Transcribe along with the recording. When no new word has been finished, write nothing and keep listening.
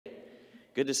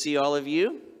Good to see all of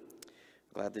you.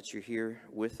 Glad that you're here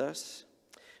with us.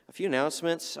 A few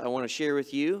announcements I want to share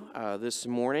with you this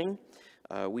morning.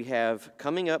 We have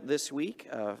coming up this week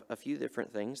a few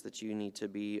different things that you need to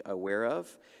be aware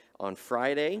of. On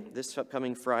Friday, this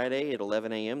upcoming Friday at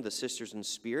 11 a.m., the Sisters in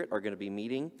Spirit are going to be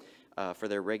meeting for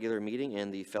their regular meeting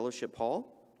in the Fellowship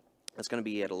Hall. That's going to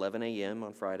be at 11 a.m.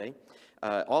 on Friday.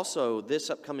 Also, this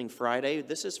upcoming Friday,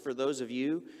 this is for those of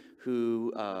you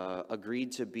who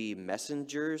agreed to be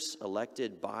messengers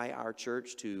elected by our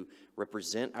church to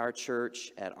represent our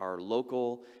church at our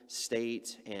local,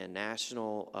 state, and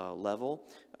national level.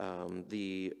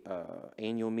 The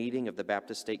annual meeting of the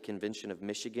Baptist State Convention of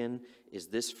Michigan is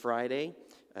this Friday.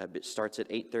 It starts at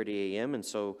 8:30 a.m. And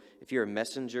so if you're a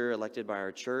messenger elected by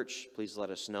our church, please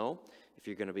let us know if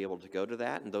you're going to be able to go to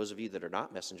that. And those of you that are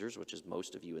not messengers, which is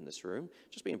most of you in this room,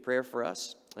 just be in prayer for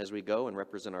us as we go and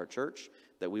represent our church,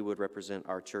 that we would represent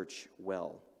our church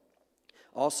well.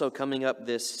 Also coming up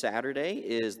this Saturday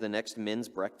is the next men's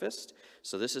breakfast.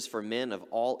 So this is for men of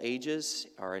all ages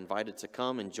are invited to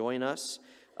come and join us.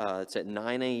 It's at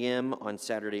 9 a.m. on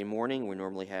Saturday morning. We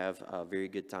normally have a very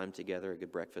good time together, a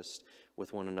good breakfast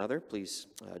with one another. Please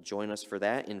join us for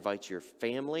that. Invite your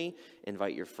family,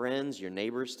 invite your friends, your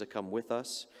neighbors to come with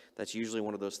us. That's usually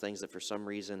one of those things that for some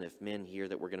reason, if men hear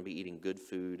that we're going to be eating good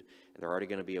food and they're already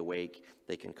going to be awake,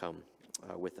 they can come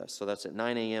with us. So that's at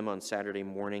 9 a.m. on Saturday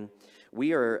morning.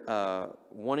 We are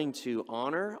wanting to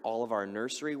honor all of our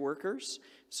nursery workers.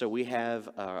 So we have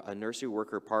a nursery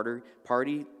worker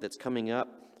party that's coming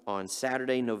up on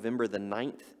Saturday, November the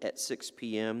 9th at 6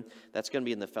 p.m. That's going to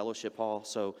be in the Fellowship Hall.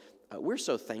 So we're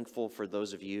so thankful for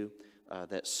those of you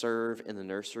that serve in the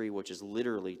nursery, which is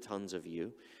literally tons of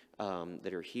you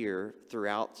that are here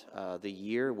throughout the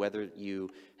year, whether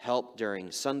you help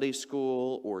during Sunday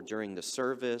school or during the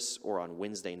service or on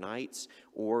Wednesday nights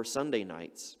or Sunday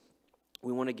nights.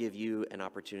 We want to give you an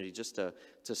opportunity just to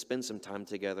spend some time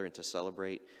together and to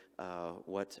celebrate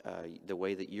the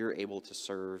way that you're able to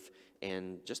serve,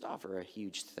 and just offer a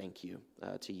huge thank you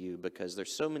to you, because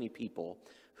there's so many people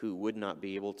who would not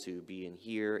be able to be in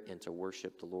here and to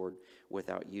worship the Lord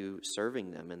without you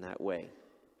serving them in that way.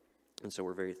 And so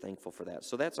we're very thankful for that.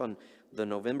 So that's on the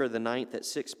November the 9th at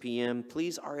 6 p.m.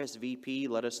 Please RSVP.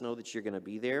 Let us know that you're going to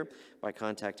be there by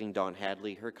contacting Dawn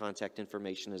Hadley. Her contact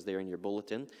information is there in your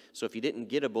bulletin. So if you didn't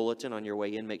get a bulletin on your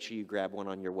way in, make sure you grab one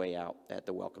on your way out at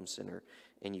the Welcome Center,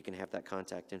 and you can have that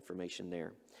contact information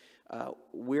there.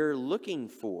 We're looking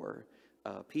for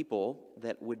people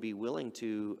that would be willing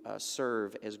to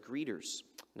serve as greeters.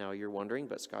 Now you're wondering,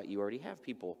 but Scott, you already have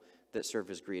people that serve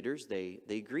as greeters.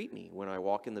 They greet me when I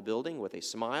walk in the building with a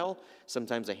smile,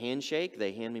 sometimes a handshake.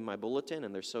 They hand me my bulletin,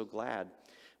 and they're so glad.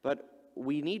 But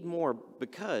we need more,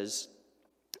 because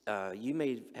you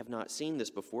may have not seen this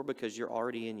before because you're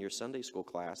already in your Sunday school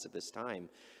class at this time.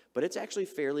 But it's actually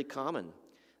fairly common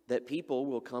that people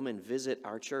will come and visit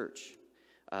our church.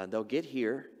 They'll get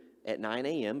here at 9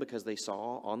 a.m. because they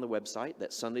saw on the website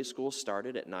that Sunday school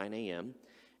started at 9 a.m.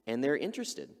 and they're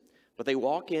interested. But they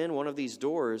walk in one of these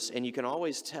doors, and you can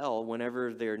always tell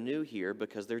whenever they're new here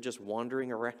because they're just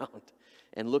wandering around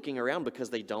and looking around because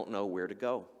they don't know where to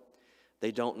go.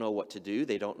 They don't know what to do.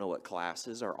 They don't know what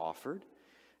classes are offered.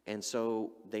 And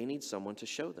so they need someone to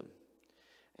show them.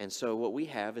 And so what we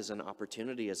have is an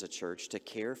opportunity as a church to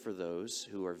care for those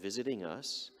who are visiting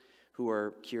us, who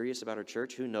are curious about our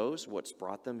church, who knows what's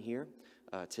brought them here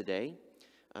today.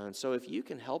 And so if you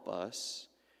can help us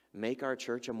make our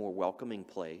church a more welcoming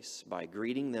place by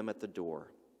greeting them at the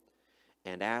door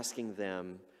and asking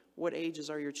them, what ages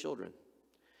are your children?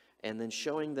 And then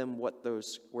showing them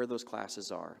where those classes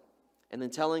are. And then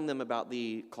telling them about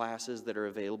the classes that are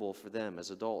available for them as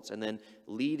adults. And then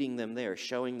leading them there,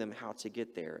 showing them how to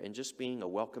get there. And just being a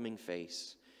welcoming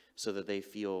face so that they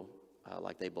feel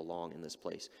like they belong in this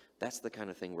place. That's the kind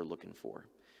of thing we're looking for.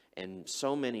 And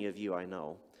so many of you I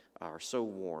know are so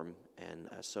warm and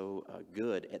so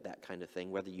good at that kind of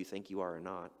thing, whether you think you are or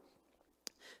not.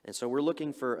 And so we're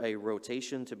looking for a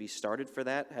rotation to be started for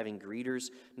that, having greeters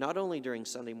not only during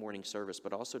Sunday morning service,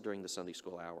 but also during the Sunday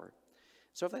school hour.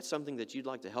 So if that's something that you'd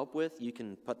like to help with, you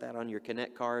can put that on your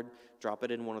Connect card, drop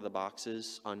it in one of the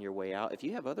boxes on your way out. If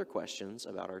you have other questions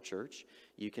about our church,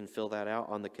 you can fill that out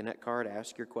on the Connect card,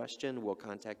 ask your question. We'll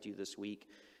contact you this week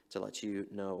to let you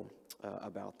know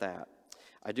about that.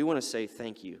 I do want to say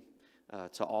thank you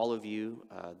to all of you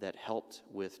that helped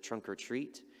with Trunk or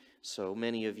Treat. So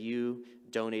many of you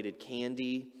donated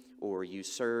candy, or you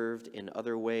served in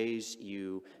other ways.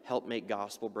 You helped make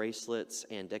gospel bracelets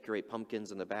and decorate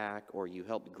pumpkins in the back, or you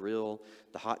helped grill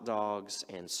the hot dogs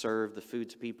and serve the food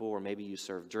to people, or maybe you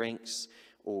served drinks,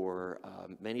 or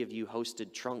many of you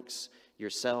hosted trunks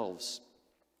yourselves.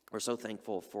 We're so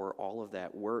thankful for all of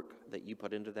that work that you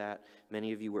put into that.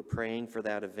 Many of you were praying for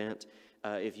that event.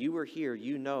 If you were here,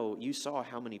 you saw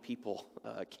how many people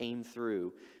came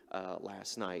through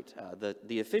last night.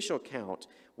 The official count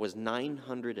was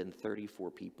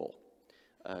 934 people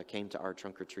came to our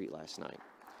trunk or treat last night.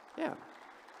 Yeah.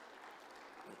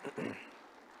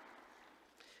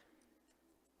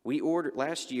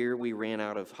 Last year, we ran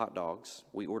out of hot dogs.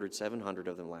 We ordered 700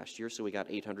 of them last year, so we got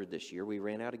 800 this year. We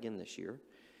ran out again this year.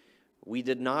 We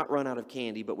did not run out of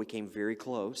candy, but we came very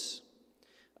close.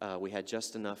 We had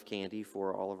just enough candy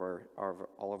for all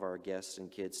of our guests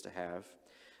and kids to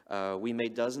have. We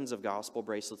made dozens of gospel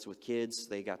bracelets with kids.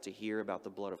 They got to hear about the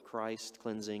blood of Christ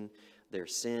cleansing their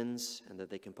sins and that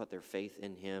they can put their faith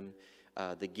in him.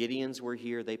 The Gideons were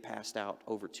here. They passed out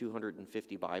over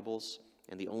 250 Bibles,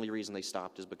 and the only reason they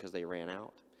stopped is because they ran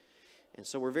out. And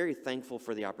so we're very thankful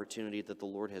for the opportunity that the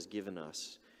Lord has given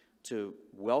us to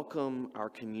welcome our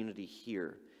community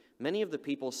here. Many of the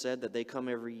people said that they come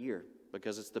every year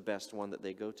because it's the best one that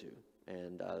they go to.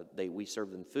 And we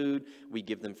serve them food, we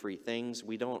give them free things.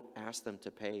 We don't ask them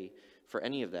to pay for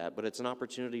any of that, but it's an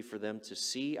opportunity for them to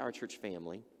see our church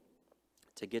family,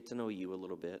 to get to know you a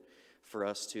little bit, for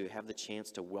us to have the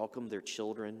chance to welcome their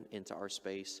children into our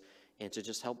space and to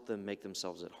just help them make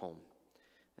themselves at home.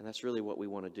 And that's really what we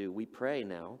want to do. We pray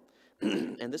now,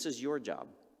 and this is your job,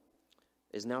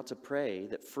 is now to pray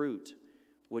that fruit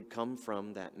would come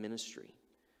from that ministry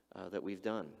that we've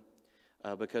done.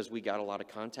 Because we got a lot of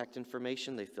contact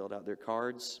information. They filled out their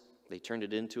cards. They turned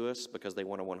it in to us because they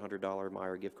want a $100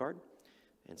 Meijer gift card.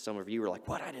 And some of you were like,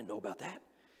 what? I didn't know about that.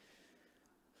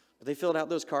 But they filled out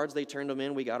those cards. They turned them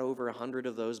in. We got over 100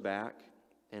 of those back.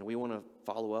 And we want to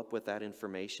follow up with that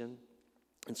information.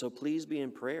 And so please be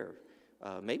in prayer.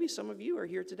 Maybe some of you are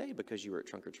here today because you were at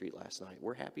Trunk or Treat last night.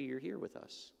 We're happy you're here with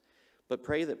us. But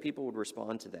pray that people would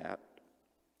respond to that.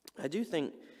 I do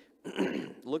think,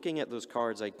 looking at those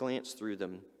cards, I glanced through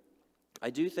them. I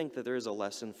do think that there is a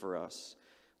lesson for us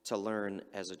to learn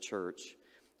as a church.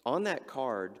 On that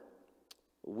card,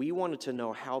 we wanted to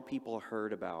know how people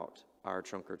heard about our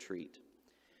Trunk or Treat.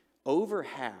 Over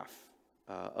half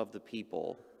of the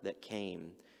people that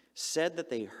came said that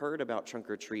they heard about Trunk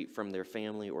or Treat from their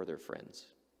family or their friends.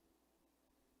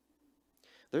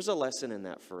 There's a lesson in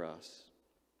that for us.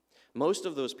 Most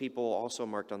of those people also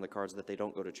marked on the cards that they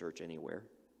don't go to church anywhere.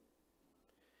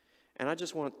 And I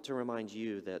just want to remind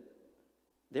you that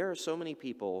there are so many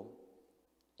people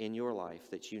in your life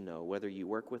that you know, whether you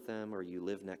work with them or you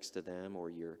live next to them or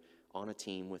you're on a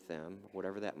team with them,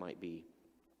 whatever that might be.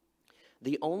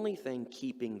 The only thing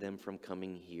keeping them from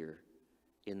coming here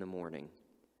in the morning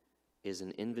is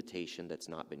an invitation that's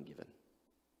not been given.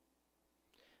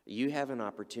 You have an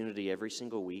opportunity every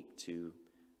single week to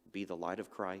be the light of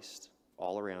Christ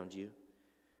all around you.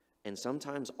 And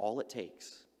sometimes all it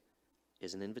takes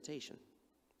is an invitation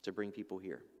to bring people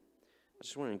here. I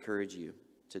just want to encourage you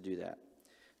to do that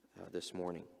this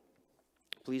morning.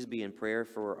 Please be in prayer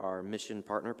for our mission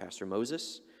partner, Pastor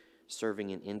Moses,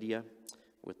 serving in India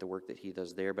with the work that he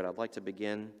does there. But I'd like to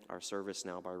begin our service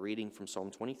now by reading from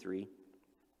Psalm 23.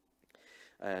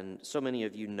 And so many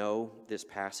of you know this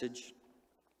passage.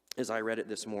 As I read it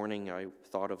this morning, I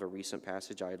thought of a recent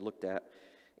passage I had looked at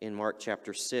in Mark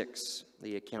chapter 6,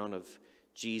 the account of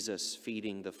Jesus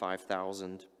feeding the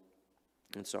 5,000.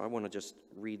 And so I want to just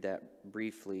read that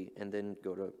briefly and then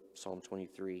go to Psalm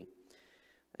 23.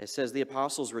 It says, the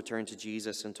apostles returned to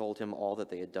Jesus and told him all that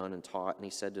they had done and taught. And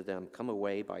he said to them, come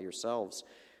away by yourselves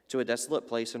to a desolate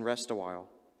place and rest a while.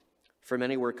 For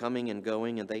many were coming and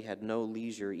going, and they had no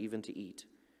leisure even to eat.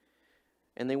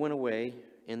 And they went away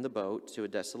in the boat to a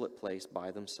desolate place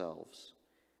by themselves.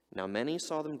 Now many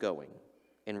saw them going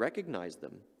and recognized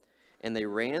them, and they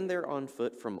ran there on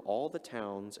foot from all the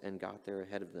towns and got there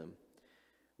ahead of them.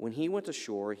 When he went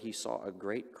ashore, he saw a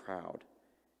great crowd,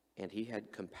 and he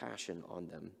had compassion on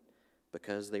them,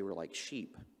 because they were like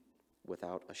sheep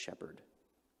without a shepherd.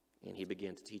 And he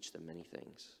began to teach them many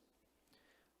things.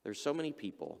 There's so many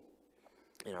people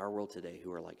in our world today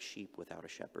who are like sheep without a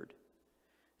shepherd.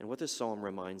 And what this psalm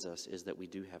reminds us is that we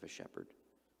do have a shepherd.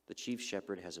 The chief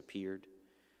shepherd has appeared,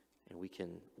 and we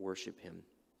can worship him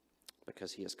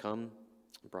because he has come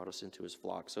and brought us into his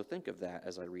flock. So think of that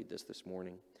as I read this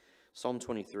morning. Psalm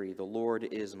 23, the Lord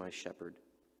is my shepherd.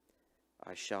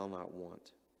 I shall not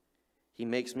want. He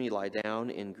makes me lie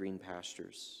down in green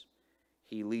pastures.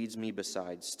 He leads me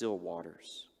beside still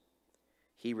waters.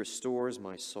 He restores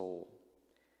my soul.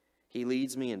 He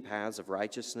leads me in paths of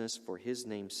righteousness for his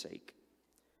name's sake.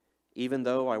 Even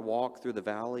though I walk through the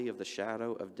valley of the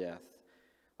shadow of death,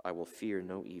 I will fear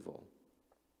no evil,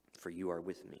 for you are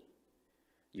with me.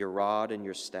 Your rod and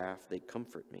your staff, they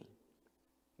comfort me.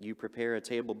 You prepare a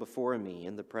table before me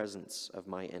in the presence of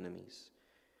my enemies.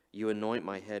 You anoint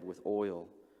my head with oil,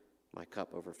 my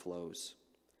cup overflows.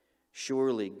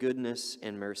 Surely goodness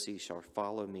and mercy shall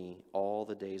follow me all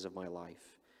the days of my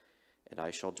life, and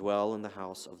I shall dwell in the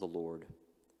house of the Lord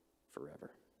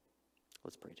forever.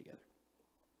 Let's pray together.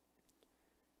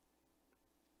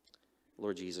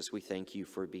 Lord Jesus, we thank you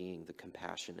for being the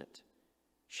compassionate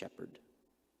shepherd,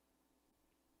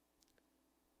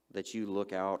 that you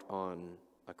look out on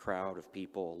a crowd of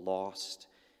people lost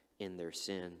in their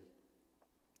sin,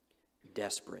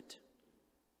 desperate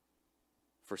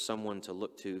for someone to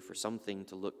look to, for something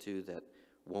to look to that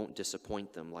won't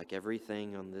disappoint them like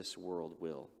everything on this world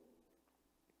will.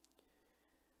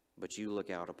 But you look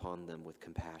out upon them with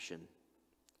compassion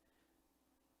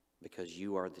because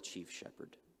you are the chief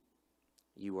shepherd.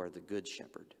 You are the good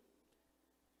shepherd.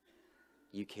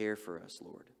 You care for us,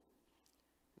 Lord.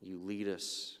 You lead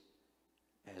us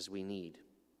as we need,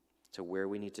 to where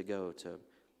we need to go, to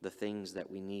the things that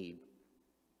we need.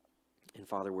 And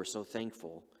Father, we're so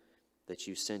thankful that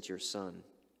you sent your Son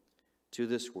to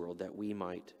this world that we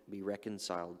might be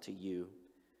reconciled to you.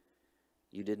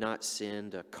 You did not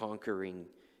send a conquering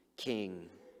king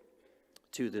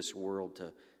to this world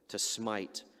to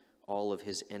smite all of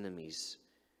his enemies.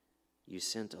 You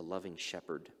sent a loving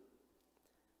shepherd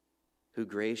who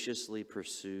graciously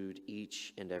pursued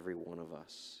each and every one of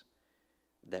us,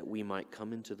 that we might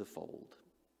come into the fold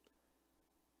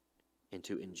and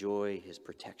to enjoy his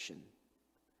protection.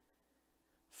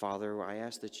 Father, I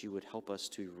ask that you would help us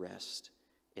to rest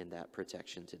in that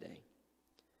protection today,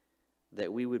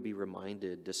 that we would be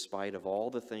reminded, despite of all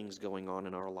the things going on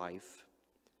in our life,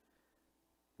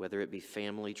 whether it be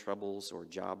family troubles or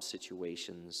job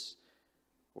situations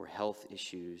or health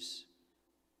issues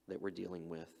that we're dealing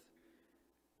with,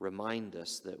 remind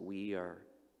us that we are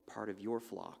part of your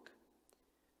flock,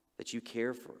 that you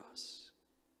care for us,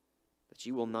 that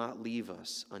you will not leave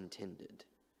us untended,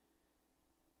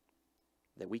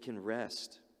 that we can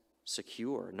rest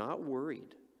secure, not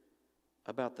worried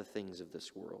about the things of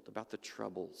this world, about the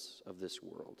troubles of this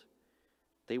world.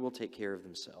 They will take care of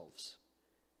themselves.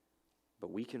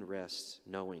 But we can rest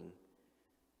knowing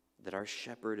that our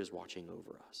shepherd is watching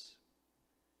over us.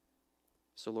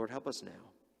 So Lord, help us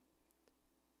now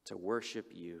to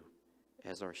worship you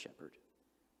as our shepherd.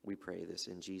 We pray this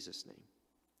in Jesus' name.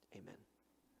 Amen.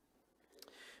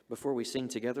 Before we sing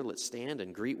together, let's stand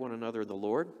and greet one another in the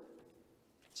Lord.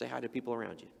 Say hi to people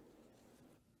around you.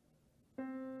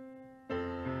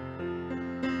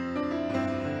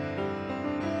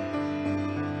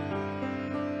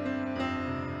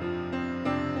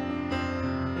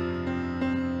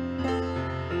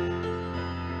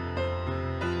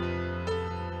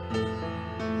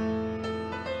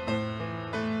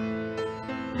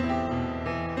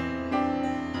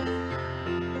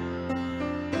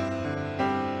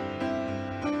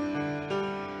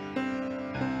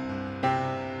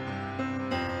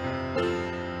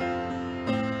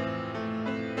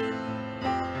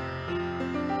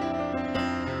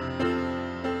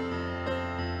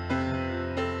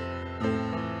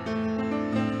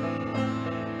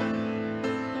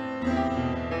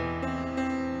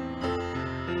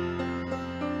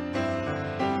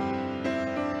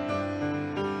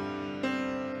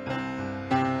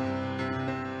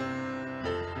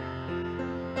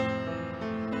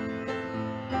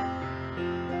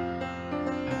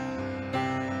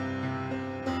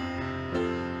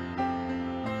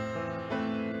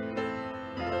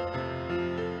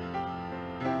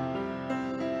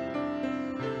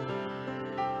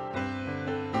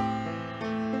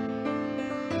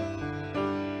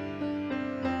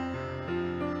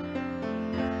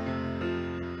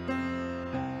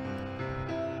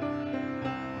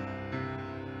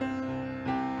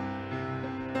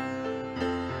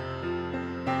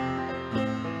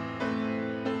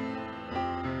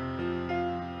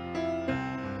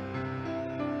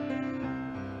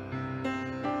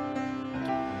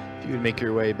 You would make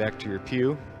your way back to your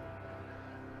pew.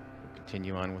 We'll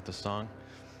continue on with the song.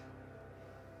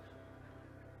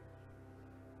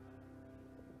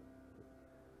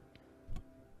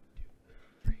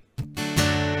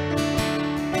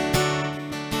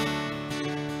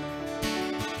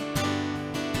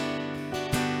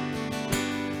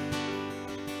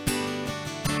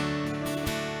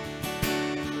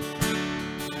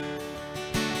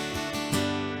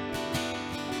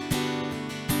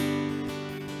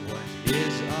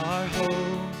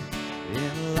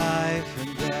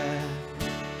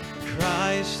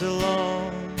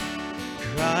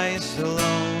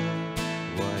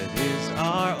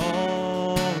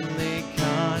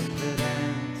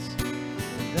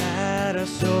 and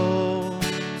soul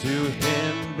to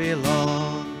him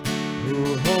belong,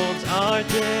 who holds our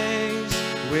days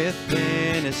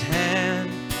within his hand.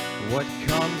 What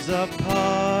comes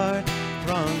apart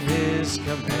from his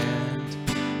command,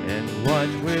 and what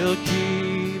will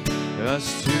keep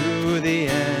us to the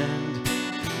end?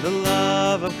 The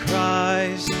love of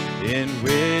Christ in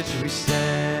which we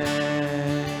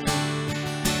stand.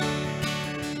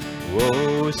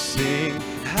 Oh, sing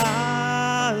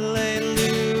hallelujah,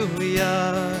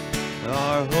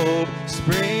 our hope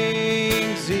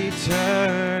springs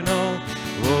eternal.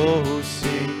 Oh,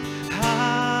 sing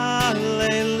hallelujah,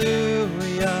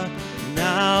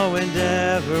 now and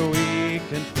ever we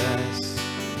confess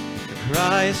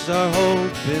Christ our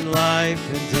hope in life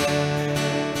and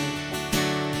death.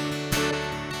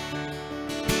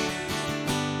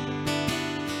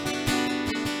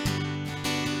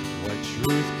 What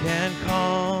truth can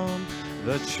calm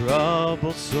the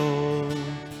troubled soul?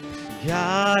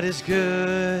 God is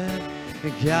good,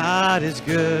 God is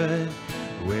good.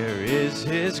 Where is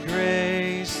his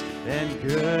grace and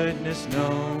goodness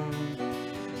known?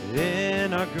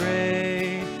 In our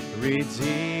great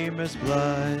Redeemer's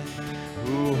blood,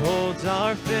 who holds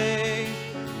our faith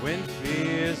when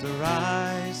fears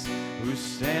arise, who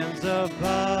stands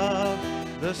above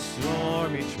the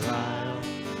stormy trial,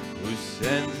 who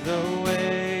sends the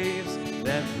waves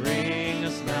that bring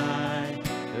us nigh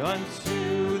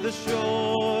unto the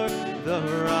shore, the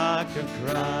rock of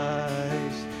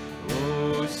Christ.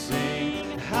 Oh,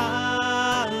 sing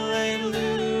hallelujah,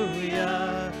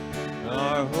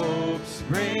 our hope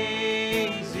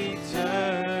springs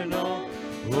eternal.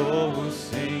 Oh,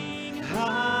 sing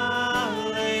hallelujah,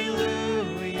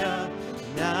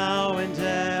 now and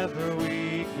ever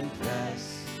we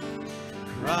confess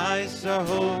Christ our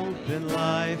hope in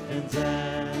life and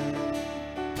death.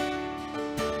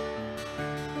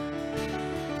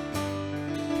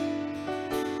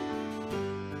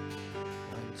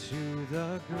 Unto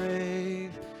the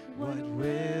grave, what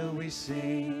will we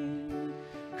sing?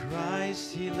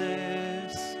 Christ he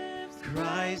lives,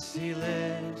 Christ he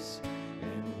lives,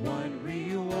 and what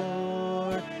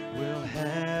reward will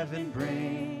heaven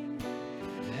bring?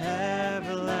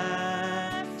 Everlasting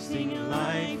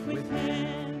life with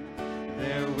him.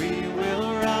 There we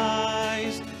will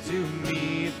rise to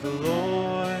meet the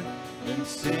Lord, and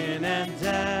sin and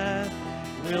death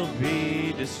will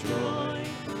be destroyed,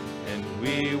 and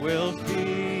we will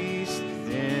feast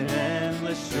in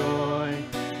endless joy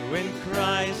when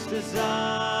Christ is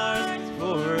ours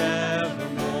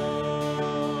forevermore.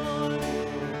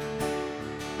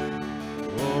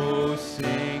 Oh,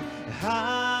 sing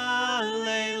hallelujah,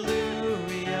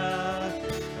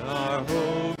 our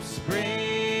hope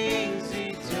springs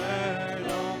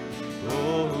eternal.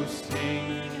 Oh,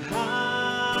 sing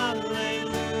hallelujah,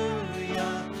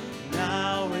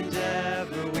 now and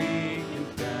ever we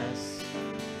confess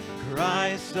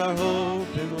Christ our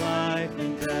hope in life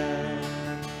and death.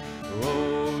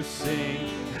 Oh, sing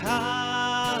hallelujah,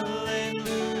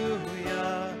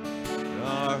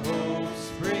 our hope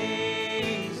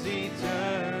springs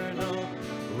eternal.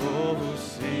 Oh,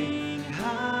 sing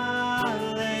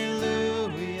hallelujah,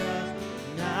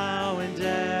 now and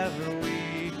ever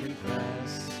we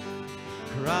confess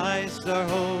Christ our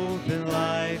hope in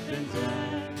life and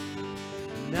death.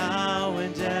 Now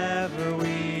and ever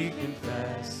we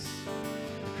confess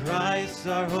Christ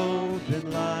our hope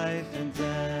in life and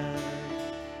death.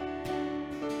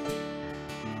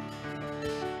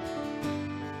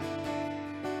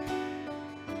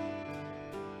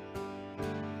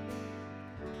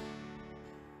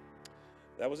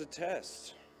 That was a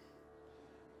test,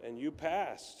 and you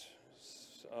passed.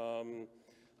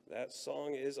 That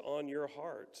song is on your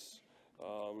hearts.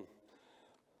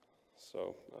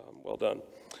 Well done.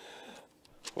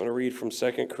 I want to read from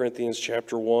 2 Corinthians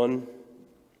chapter 1,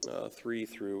 3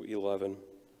 through 11.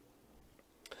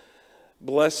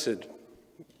 Blessed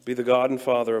be the God and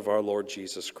Father of our Lord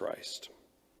Jesus Christ,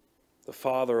 the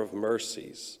Father of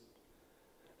mercies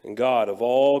and God of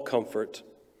all comfort,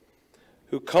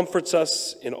 who comforts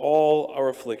us in all our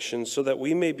afflictions, so that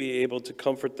we may be able to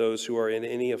comfort those who are in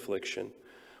any affliction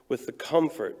with the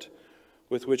comfort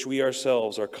with which we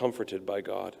ourselves are comforted by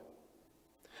God.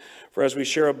 For as we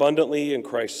share abundantly in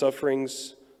Christ's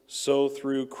sufferings, so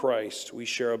through Christ we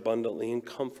share abundantly in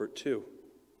comfort too.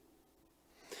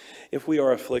 If we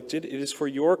are afflicted, it is for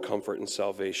your comfort and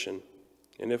salvation.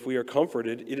 And if we are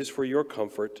comforted, it is for your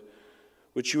comfort,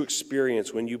 which you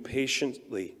experience when you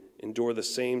patiently endure the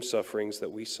same sufferings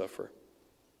that we suffer.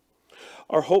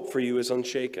 Our hope for you is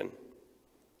unshaken,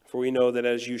 for we know that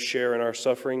as you share in our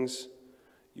sufferings,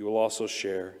 you will also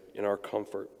share in our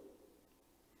comfort.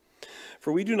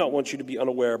 For we do not want you to be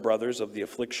unaware, brothers, of the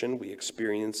affliction we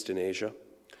experienced in Asia.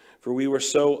 For we were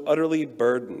so utterly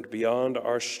burdened beyond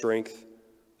our strength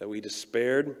that we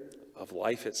despaired of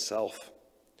life itself.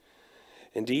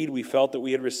 Indeed, we felt that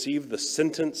we had received the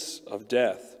sentence of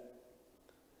death.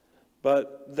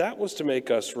 But that was to make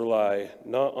us rely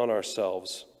not on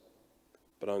ourselves,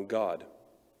 but on God,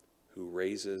 who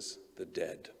raises the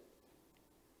dead.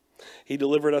 He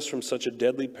delivered us from such a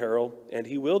deadly peril, and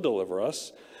he will deliver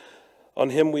us. On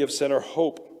him we have set our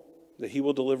hope that he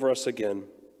will deliver us again.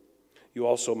 You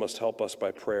also must help us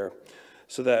by prayer,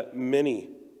 so that many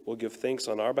will give thanks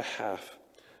on our behalf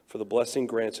for the blessing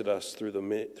granted us through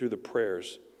the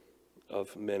prayers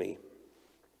of many.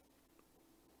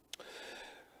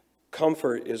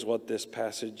 Comfort is what this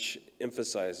passage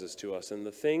emphasizes to us, and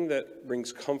the thing that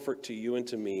brings comfort to you and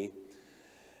to me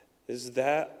is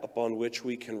that upon which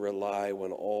we can rely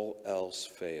when all else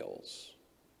fails.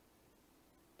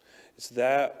 It's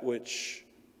that which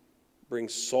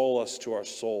brings solace to our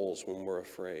souls when we're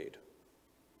afraid,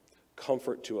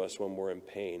 comfort to us when we're in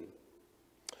pain,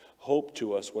 hope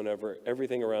to us whenever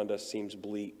everything around us seems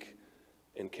bleak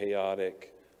and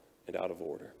chaotic and out of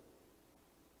order.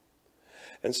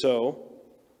 And so,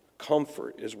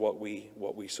 comfort is what we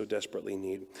so desperately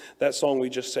need. That song we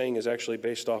just sang is actually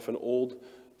based off an old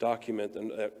document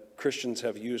that Christians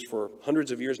have used for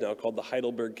hundreds of years now called the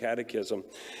Heidelberg Catechism.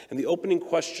 And the opening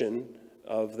question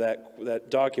of that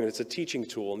document, it's a teaching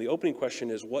tool, and the opening question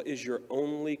is, what is your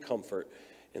only comfort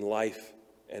in life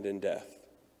and in death?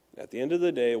 At the end of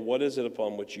the day, what is it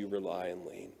upon which you rely and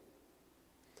lean?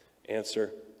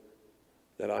 Answer,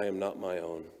 that I am not my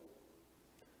own,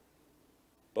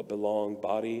 but belong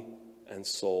body and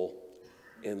soul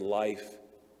in life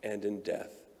and in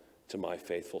death to my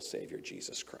faithful Savior,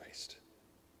 Jesus Christ.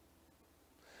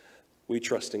 We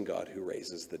trust in God who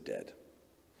raises the dead.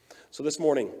 So this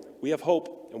morning, we have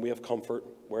hope and we have comfort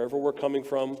wherever we're coming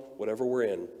from, whatever we're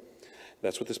in.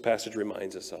 That's what this passage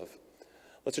reminds us of.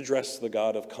 Let's address the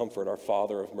God of comfort, our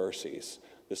Father of mercies,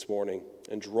 this morning,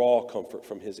 and draw comfort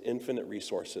from his infinite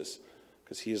resources,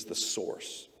 because he is the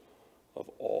source of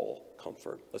all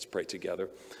comfort. Let's pray together.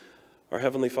 Our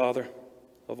Heavenly Father,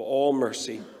 of all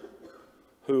mercy,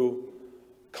 who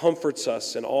comforts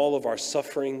us in all of our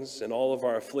sufferings and all of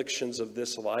our afflictions of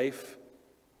this life,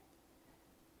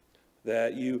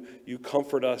 that you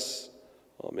comfort us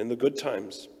in the good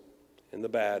times, in the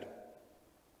bad,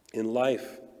 in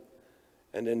life,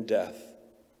 and in death,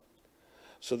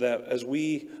 so that as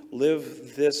we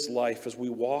live this life, as we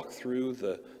walk through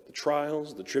the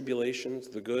trials, the tribulations,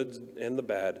 the good and the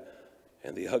bad,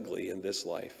 and the ugly in this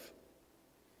life,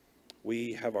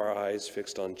 we have our eyes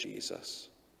fixed on Jesus.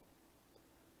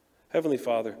 Heavenly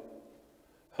Father,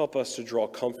 help us to draw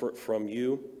comfort from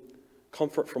you,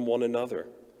 comfort from one another,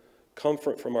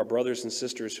 comfort from our brothers and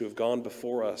sisters who have gone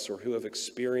before us or who have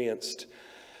experienced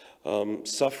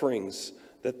sufferings,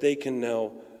 that they can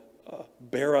now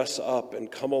bear us up and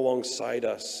come alongside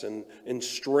us and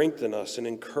strengthen us and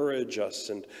encourage us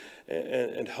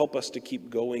and help us to keep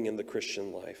going in the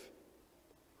Christian life.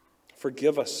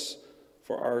 Forgive us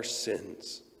for our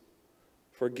sins.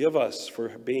 Forgive us for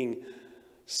being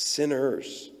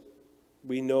sinners.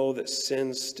 We know that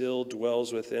sin still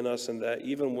dwells within us, and that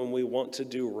even when we want to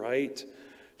do right,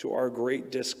 to our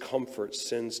great discomfort,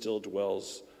 sin still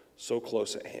dwells so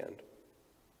close at hand.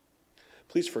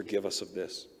 Please forgive us of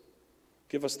this.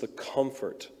 Give us the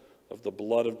comfort of the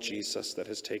blood of Jesus that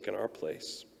has taken our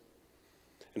place.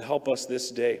 And help us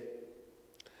this day,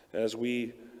 as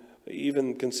we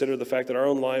even consider the fact that our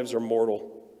own lives are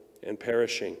mortal and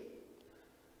perishing,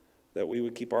 that we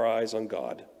would keep our eyes on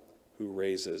God, who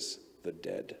raises the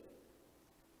dead.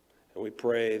 And we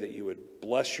pray that you would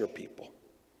bless your people.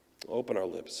 Open our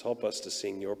lips. Help us to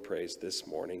sing your praise this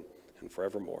morning and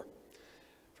forevermore.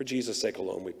 For Jesus' sake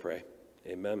alone we pray.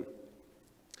 Amen.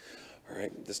 All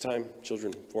right, this time,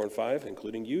 children 4 and 5,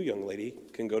 including you, young lady,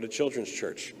 can go to Children's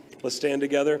Church. Let's stand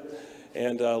together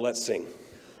and let's sing.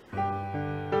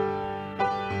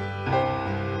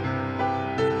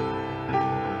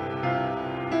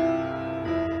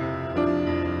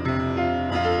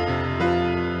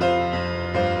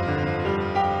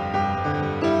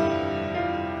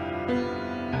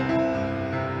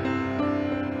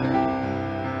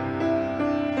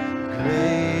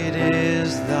 Great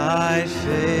is thy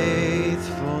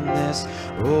faithfulness,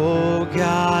 O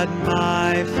God,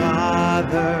 my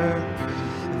Father.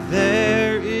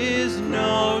 There is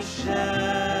no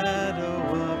shadow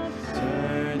of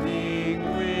turning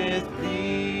with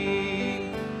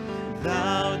thee.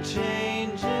 Thou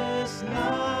changest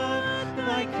not,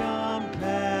 thy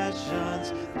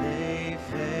compassions, they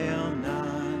fail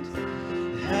not.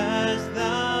 As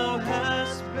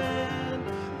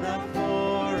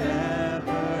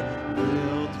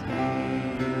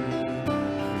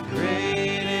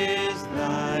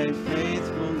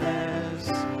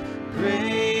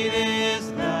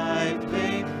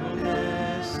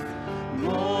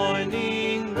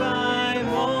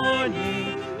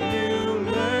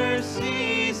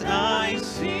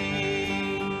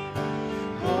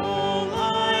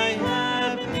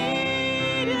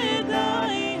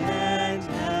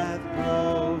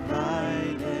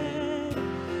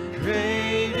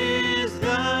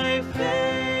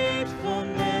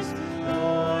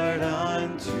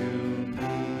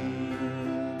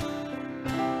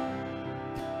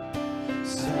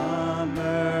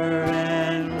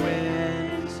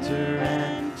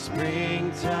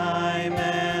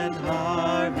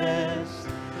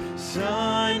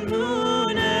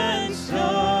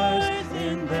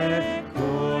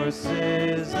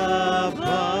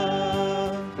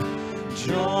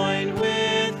join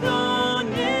with all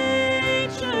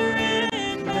nature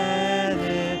in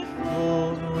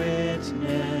manifold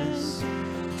witness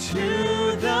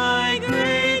to thy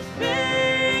great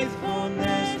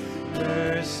faithfulness,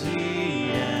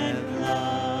 mercy, and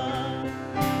love.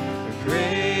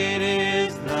 Great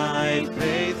is thy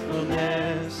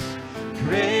faithfulness,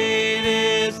 great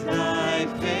is thy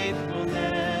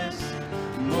faithfulness.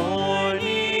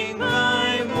 Morning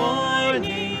by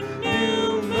morning,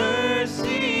 new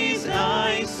mercies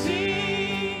I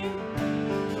see.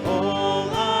 All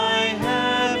I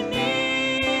have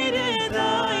needed,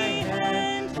 thy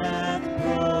hand hath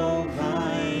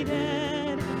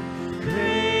provided.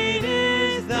 Great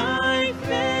is thy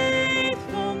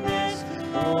faithfulness,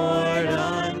 Lord,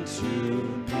 unto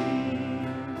me.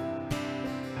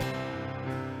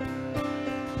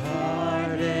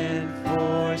 Pardon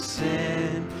for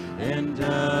sin and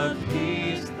a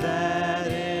peace that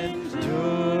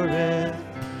endureth,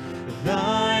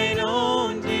 thine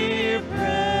own dear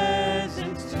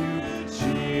presence to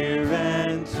cheer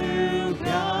and to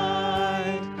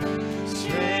guide,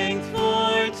 strength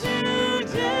for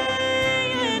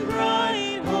today and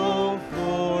bright hope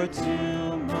for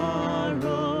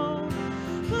tomorrow,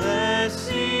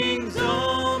 blessings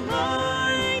all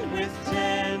mine with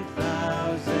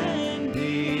 10,000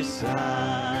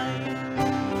 beside.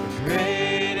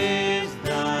 Great is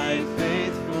thy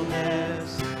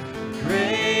faithfulness,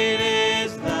 great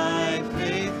is thy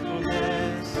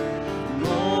faithfulness.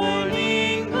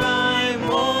 Morning by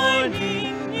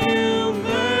morning, new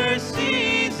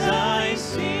mercies I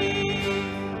see.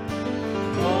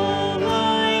 All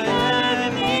I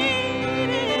have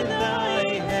needed,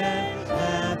 thy hand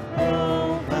hath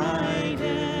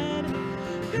provided.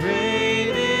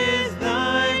 Great is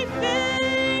thy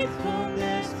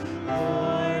faithfulness,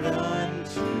 Lord,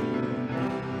 unto me.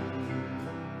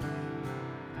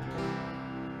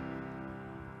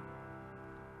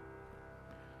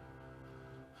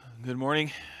 Good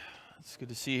morning. It's good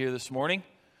to see you here this morning.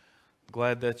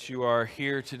 Glad that you are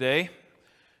here today.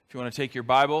 If you want to take your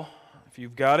Bible, if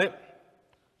you've got it,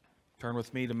 turn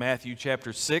with me to Matthew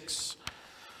chapter 6.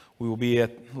 We will be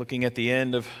looking at the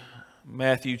end of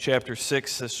Matthew chapter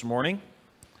 6 this morning.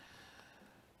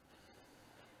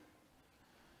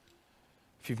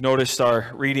 If you've noticed,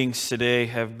 our readings today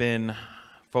have been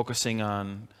focusing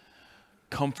on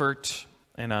comfort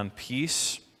and on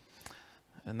peace.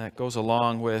 And that goes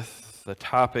along with the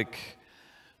topic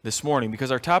this morning,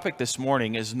 because our topic this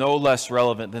morning is no less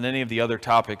relevant than any of the other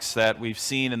topics that we've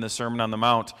seen in the Sermon on the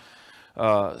Mount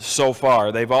so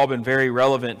far. They've all been very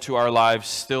relevant to our lives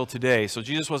still today. So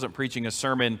Jesus wasn't preaching a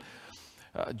sermon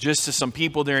just to some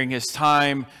people during his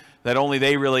time that only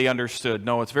they really understood.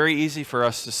 No, it's very easy for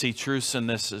us to see truths in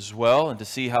this as well and to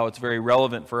see how it's very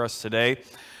relevant for us today.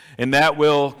 And that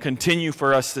will continue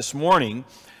for us this morning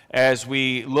as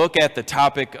we look at the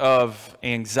topic of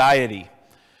anxiety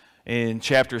in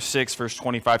chapter 6, verse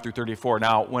 25 through 34.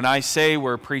 Now, when I say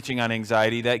we're preaching on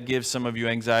anxiety, that gives some of you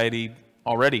anxiety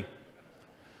already.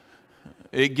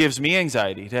 It gives me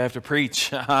anxiety to have to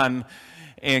preach on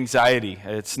anxiety.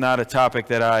 It's not a topic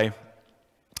that I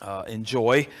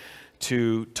enjoy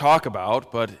to talk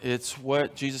about, but it's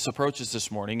what Jesus approaches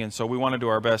this morning, and so we want to do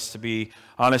our best to be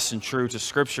honest and true to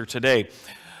Scripture today.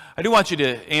 I do want you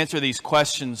to answer these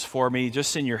questions for me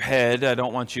just in your head. I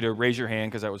don't want you to raise your hand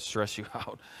because that would stress you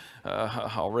out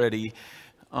already.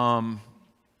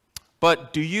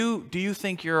 But do you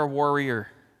think you're a worrier?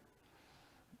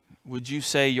 Would you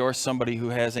say you're somebody who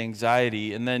has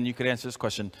anxiety? And then you could answer this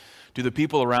question. Do the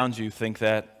people around you think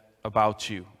that about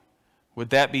you?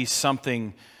 Would that be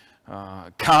something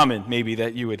common maybe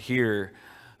that you would hear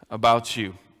about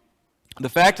you? The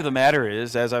fact of the matter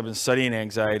is, as I've been studying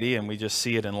anxiety, and we just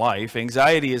see it in life,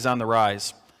 anxiety is on the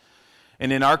rise.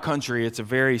 And in our country, it's a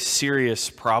very serious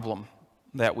problem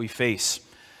that we face.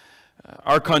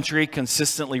 Our country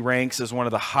consistently ranks as one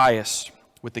of the highest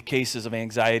with the cases of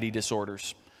anxiety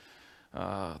disorders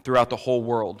throughout the whole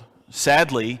world.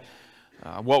 Sadly,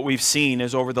 what we've seen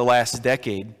is over the last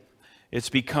decade, it's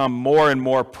become more and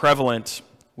more prevalent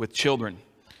with children.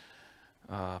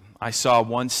 I saw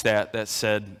one stat that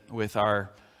said with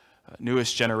our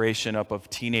newest generation up of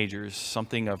teenagers,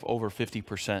 something of over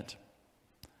 50%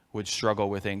 would struggle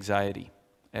with anxiety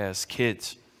as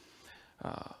kids.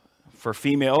 For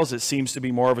females, it seems to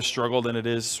be more of a struggle than it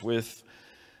is with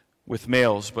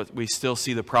males, but we still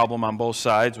see the problem on both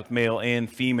sides with male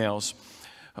and females.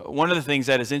 One of the things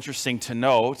that is interesting to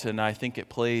note, and I think it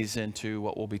plays into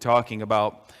what we'll be talking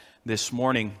about this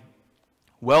morning,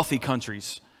 wealthy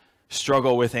countries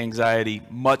struggle with anxiety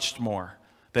much more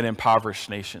than impoverished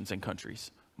nations and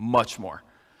countries. Much more.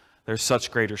 There's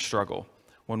such greater struggle.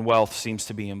 when wealth seems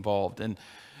to be involved. And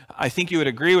I think you would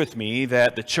agree with me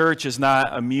that the church is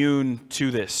not immune to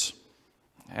this.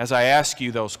 As I ask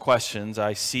you those questions,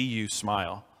 I see you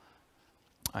smile.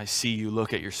 I see you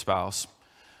look at your spouse.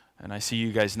 And I see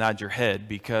you guys nod your head,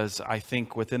 because I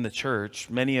think within the church,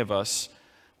 many of us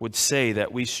would say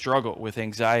that we struggle with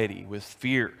anxiety, with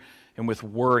fear, and with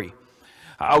worry.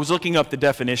 I was looking up the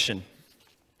definition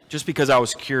just because I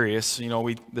was curious. You know,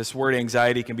 this word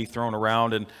anxiety can be thrown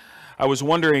around, and I was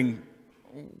wondering,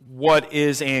 what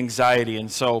is anxiety?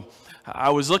 And so I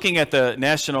was looking at the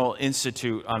National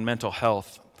Institute on Mental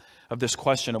Health of this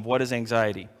question of what is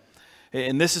anxiety.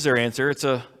 And this is their answer. It's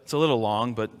a little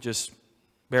long, but just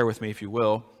bear with me if you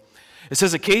will. It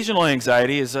says occasional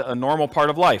anxiety is a normal part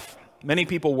of life. Many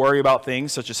people worry about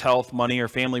things such as health, money, or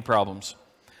family problems.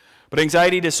 But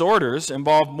anxiety disorders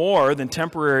involve more than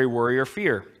temporary worry or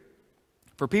fear.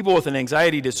 For people with an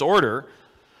anxiety disorder,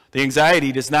 the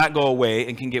anxiety does not go away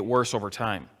and can get worse over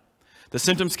time. The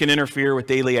symptoms can interfere with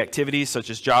daily activities such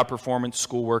as job performance,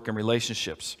 schoolwork, and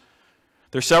relationships.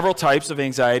 There are several types of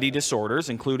anxiety disorders,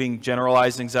 including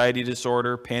generalized anxiety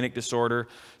disorder, panic disorder,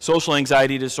 social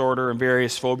anxiety disorder, and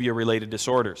various phobia-related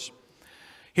disorders.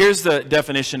 Here's the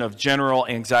definition of general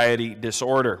anxiety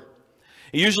disorder.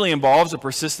 It usually involves a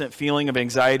persistent feeling of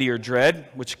anxiety or dread,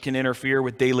 which can interfere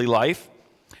with daily life.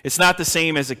 It's not the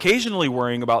same as occasionally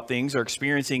worrying about things or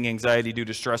experiencing anxiety due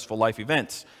to stressful life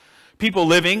events. People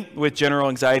living with general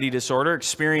anxiety disorder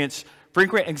experience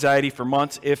frequent anxiety for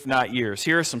months, if not years.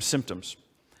 Here are some symptoms: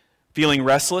 feeling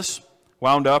restless,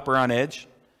 wound up or on edge,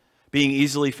 being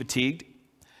easily fatigued,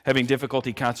 having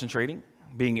difficulty concentrating,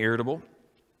 being irritable,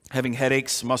 having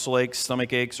headaches, muscle aches,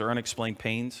 stomach aches, or unexplained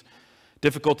pains,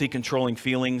 difficulty controlling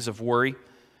feelings of worry,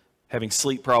 having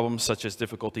sleep problems such as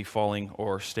difficulty falling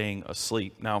or staying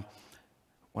asleep. Now,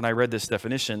 when I read this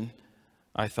definition,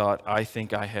 I thought, I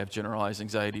think I have generalized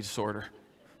anxiety disorder.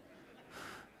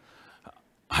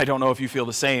 I don't know if you feel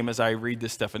the same as I read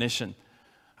this definition.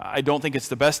 I don't think it's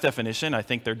the best definition. I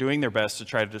think they're doing their best to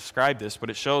try to describe this, but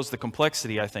it shows the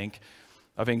complexity, I think,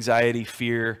 of anxiety,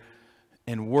 fear,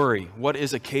 and worry. What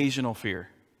is occasional fear?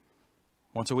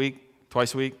 Once a week,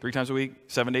 twice a week, 3 times a week,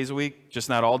 7 days a week, just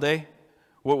not all day?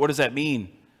 What does that mean?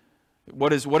 What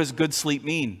does good sleep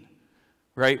mean?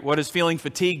 Right? What does feeling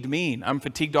fatigued mean? I'm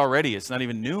fatigued already. It's not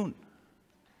even noon.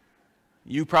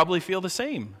 You probably feel the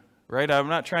same, right? I'm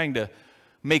not trying to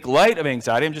make light of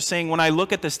anxiety. I'm just saying when I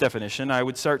look at this definition, I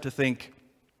would start to think,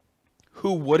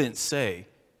 who wouldn't say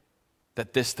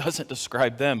that this doesn't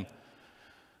describe them?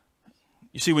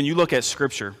 You see, when you look at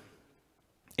Scripture,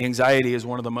 anxiety is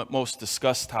one of the most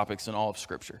discussed topics in all of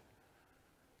Scripture.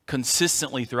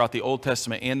 Consistently throughout the Old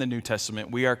Testament and the New Testament,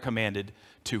 we are commanded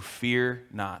to fear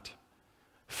not.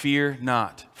 Fear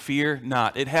not. Fear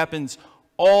not. It happens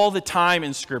all the time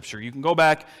in Scripture. You can go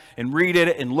back and read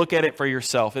it and look at it for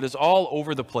yourself. It is all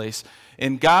over the place.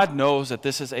 And God knows that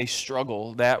this is a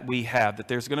struggle that we have, that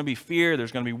there's going to be fear,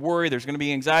 there's going to be worry, there's going to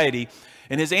be anxiety.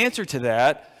 And His answer to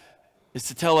that is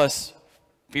to tell us,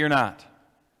 fear not.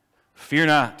 Fear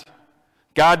not.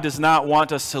 God does not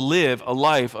want us to live a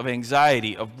life of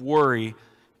anxiety, of worry,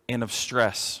 and of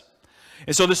stress.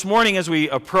 And so this morning, as we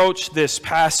approach this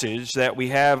passage that we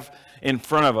have in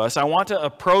front of us, I want to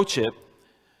approach it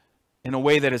in a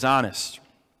way that is honest.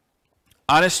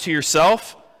 Honest to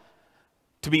yourself,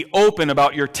 to be open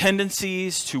about your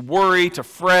tendencies to worry, to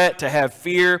fret, to have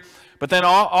fear, but then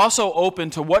also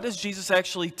open to what is Jesus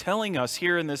actually telling us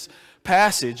here in this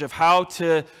passage of how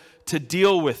to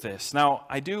deal with this. Now,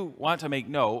 I do want to make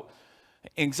note,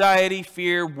 anxiety,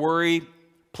 fear, worry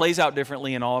plays out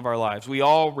differently in all of our lives. We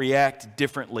all react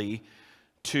differently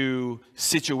to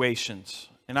situations.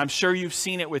 And I'm sure you've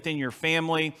seen it within your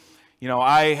family. You know,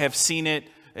 I have seen it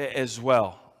as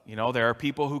well. You know, there are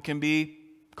people who can be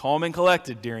calm and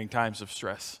collected during times of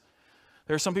stress.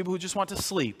 There are some people who just want to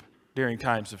sleep during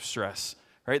times of stress,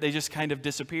 right? They just kind of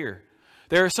disappear.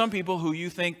 There are some people who you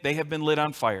think they have been lit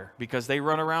on fire because they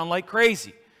run around like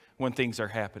crazy when things are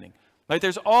happening. Like,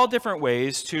 there's all different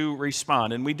ways to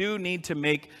respond, and we do need to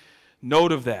make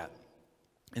note of that.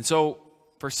 And so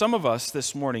for some of us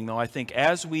this morning, though, I think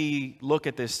as we look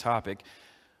at this topic,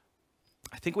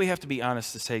 I think we have to be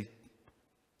honest to say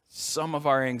some of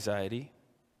our anxiety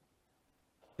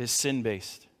is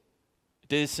sin-based.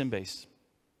 It is sin-based.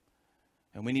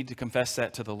 And we need to confess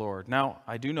that to the Lord. Now,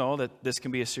 I do know that this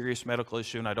can be a serious medical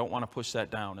issue, and I don't want to push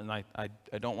that down, and I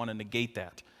don't want to negate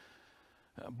that.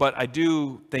 But I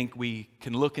do think we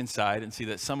can look inside and see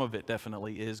that some of it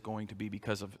definitely is going to be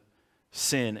because of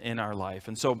sin in our life.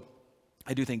 And so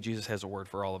I do think Jesus has a word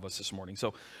for all of us this morning.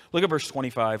 So look at verse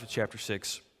 25 of chapter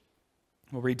 6.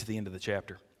 We'll read to the end of the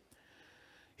chapter.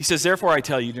 He says, therefore I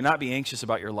tell you, do not be anxious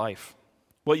about your life,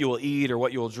 what you will eat or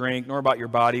what you will drink, nor about your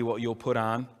body, what you will put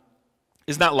on.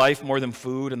 Is not life more than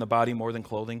food, and the body more than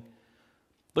clothing?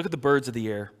 Look at the birds of the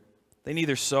air. They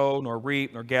neither sow nor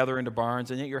reap nor gather into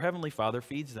barns, and yet your heavenly Father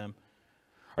feeds them.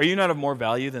 Are you not of more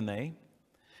value than they?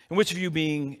 And which of you,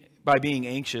 by being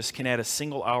anxious, can add a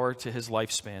single hour to his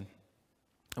lifespan?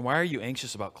 And why are you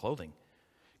anxious about clothing?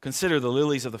 Consider the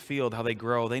lilies of the field, how they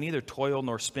grow. They neither toil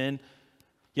nor spin.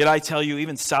 Yet I tell you,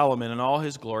 even Solomon in all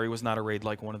his glory was not arrayed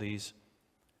like one of these.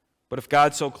 But if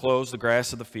God so clothes the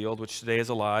grass of the field, which today is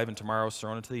alive and tomorrow is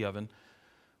thrown into the oven,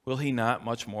 will he not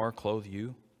much more clothe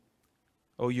you,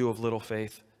 O you of little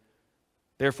faith?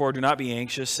 Therefore do not be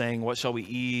anxious, saying, what shall we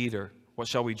eat, or what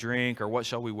shall we drink, or what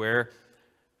shall we wear?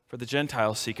 For the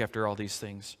Gentiles seek after all these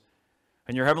things.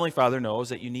 And your heavenly Father knows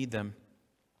that you need them.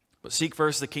 But seek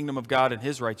first the kingdom of God and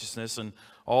his righteousness, and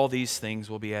all these things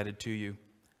will be added to you.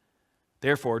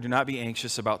 Therefore do not be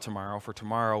anxious about tomorrow, for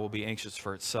tomorrow will be anxious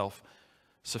for itself.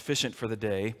 Sufficient for the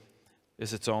day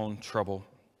is its own trouble.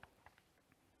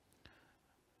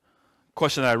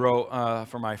 Question that I wrote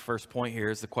for my first point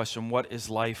here is the question, what is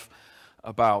life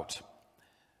about?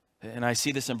 And I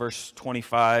see this in verse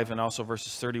 25 and also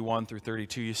verses 31 through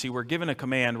 32. You see, we're given a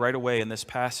command right away in this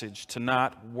passage to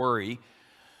not worry.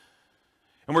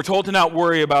 And we're told to not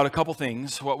worry about a couple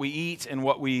things, what we eat and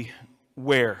what we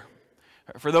wear.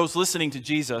 For those listening to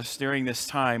Jesus during this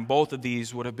time, both of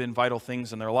these would have been vital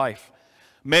things in their life.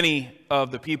 Many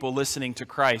of the people listening to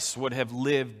Christ would have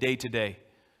lived day to day.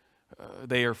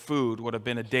 Their food would have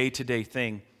been a day-to-day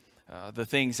thing. The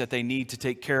things that they need to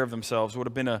take care of themselves would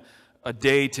have been a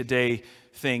day-to-day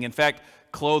thing. In fact,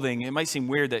 clothing, it might seem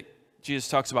weird that Jesus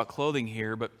talks about clothing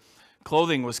here, but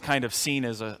clothing was kind of seen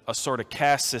as a sort of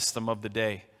caste system of the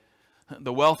day.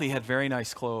 The wealthy had very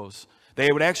nice clothes.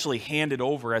 They would actually hand it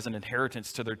over as an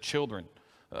inheritance to their children,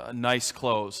 nice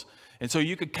clothes. And so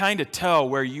you could kind of tell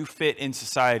where you fit in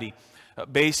society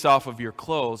based off of your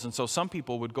clothes. And so some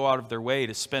people would go out of their way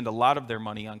to spend a lot of their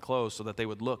money on clothes so that they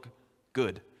would look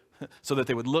good, so that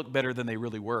they would look better than they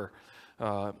really were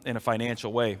in a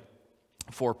financial way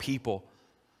for people.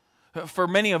 For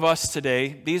many of us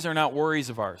today, these are not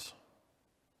worries of ours.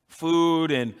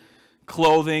 Food and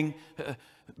clothing.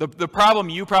 The problem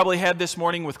you probably had this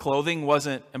morning with clothing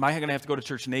wasn't, am I going to have to go to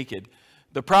church naked?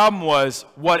 The problem was,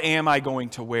 what am I going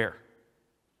to wear?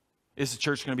 Is the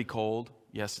church going to be cold?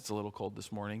 Yes, it's a little cold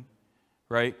this morning,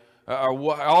 right?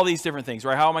 All these different things,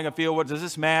 right? How am I going to feel? What does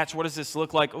this match? What does this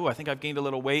look like? Oh, I think I've gained a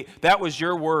little weight. That was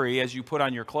your worry as you put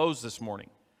on your clothes this morning.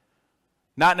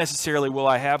 Not necessarily, will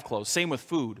I have clothes? Same with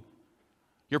food.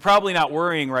 You're probably not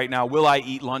worrying right now, will I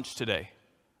eat lunch today?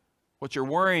 What you're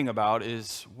worrying about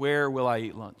is, where will I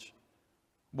eat lunch?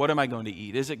 What am I going to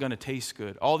eat? Is it going to taste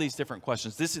good? All these different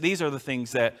questions. These are the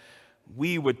things that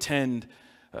we would tend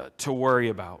to worry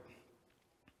about.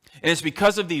 And it's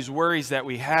because of these worries that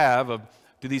we have of,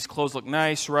 do these clothes look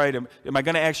nice, right? Am I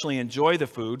going to actually enjoy the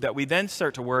food? That we then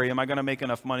start to worry, am I going to make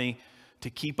enough money to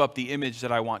keep up the image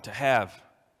that I want to have?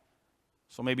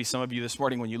 So maybe some of you this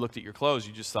morning, when you looked at your clothes,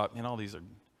 you just thought, these are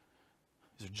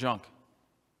junk.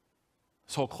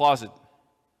 This whole closet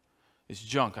is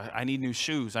junk. I need new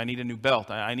shoes. I need a new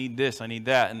belt. I need this. I need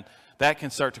that. And that can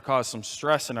start to cause some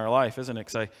stress in our life, isn't it?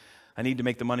 Because I need to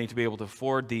make the money to be able to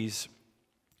afford these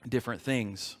different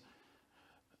things.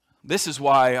 This is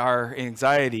why our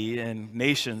anxiety in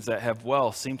nations that have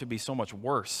wealth seem to be so much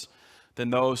worse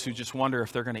than those who just wonder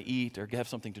if they're going to eat or have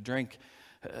something to drink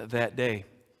that day.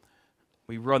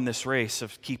 We run this race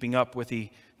of keeping up with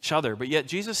each other. But yet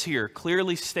Jesus here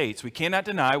clearly states, we cannot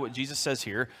deny what Jesus says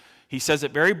here. He says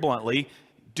it very bluntly,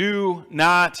 do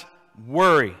not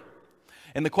worry.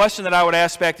 And the question that I would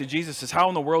ask back to Jesus is, how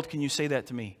in the world can you say that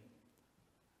to me?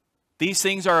 These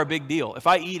things are a big deal. If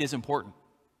I eat is important.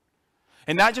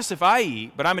 And not just if I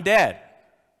eat, but I'm a dad.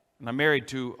 And I'm married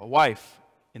to a wife,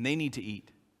 and they need to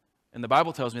eat. And the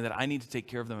Bible tells me that I need to take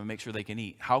care of them and make sure they can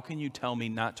eat. How can you tell me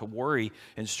not to worry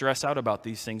and stress out about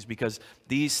these things? Because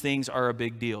these things are a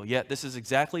big deal. Yet this is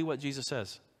exactly what Jesus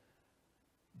says.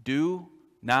 Do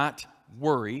not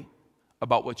worry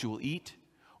about what you will eat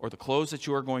or the clothes that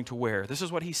you are going to wear. This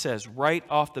is what he says right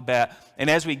off the bat. And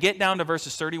as we get down to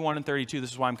verses 31 and 32,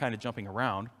 this is why I'm kind of jumping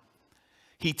around.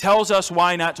 He tells us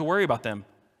why not to worry about them.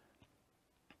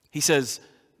 He says,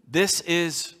 this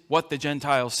is what the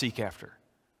Gentiles seek after.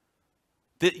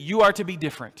 That you are to be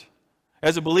different.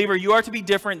 As a believer, you are to be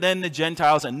different than the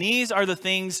Gentiles. And these are the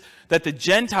things that the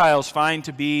Gentiles find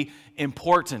to be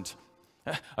important.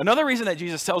 Another reason that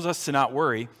Jesus tells us to not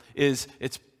worry is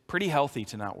it's pretty healthy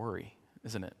to not worry,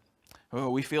 isn't it?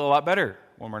 We feel a lot better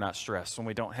when we're not stressed, when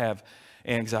we don't have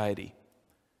anxiety.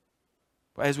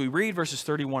 But as we read verses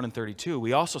 31 and 32,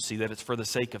 we also see that it's for the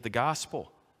sake of the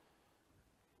gospel.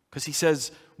 Because he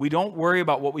says, we don't worry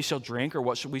about what we shall drink or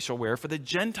what we shall wear, for the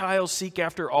Gentiles seek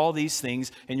after all these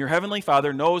things, and your heavenly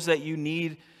Father knows that you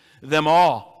need them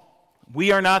all.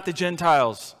 We are not the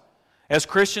Gentiles. As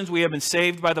Christians, we have been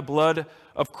saved by the blood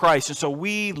of Christ, and so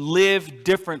we live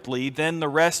differently than the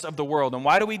rest of the world. And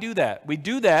why do we do that? We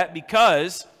do that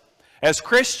because as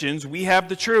Christians, we have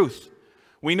the truth.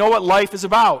 We know what life is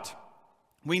about.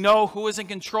 We know who is in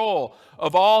control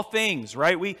of all things,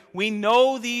 right? We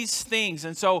know these things.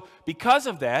 And so because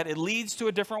of that, it leads to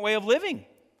a different way of living.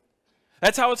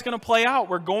 That's how it's going to play out.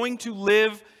 We're going to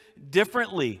live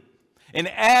differently. And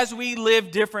as we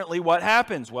live differently, what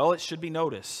happens? Well, it should be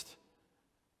noticed.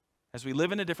 As we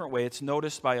live in a different way, it's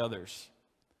noticed by others.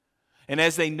 And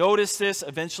as they notice this,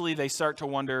 eventually they start to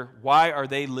wonder, why are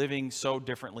they living so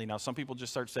differently? Now, some people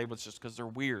just start to say, well, it's just because they're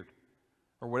weird,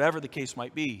 or whatever the case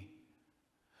might be.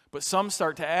 But some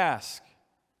start to ask,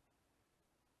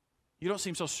 you don't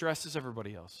seem so stressed as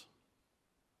everybody else.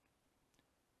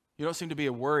 You don't seem to be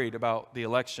worried about the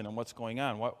election and what's going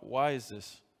on. Why is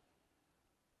this?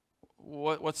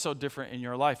 What's so different in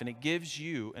your life? And it gives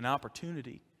you an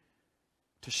opportunity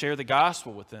to share the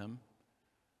gospel with them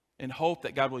and hope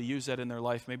that God will use that in their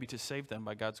life, maybe to save them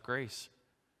by God's grace.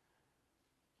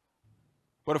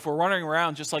 But if we're running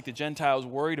around just like the Gentiles,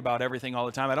 worried about everything all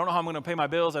the time, I don't know how I'm going to pay my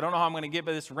bills, I don't know how I'm going to get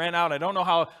this rent out, I don't know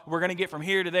how we're going to get from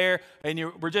here to there, and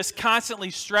we're just constantly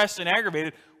stressed and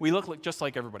aggravated, we look just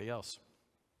like everybody else.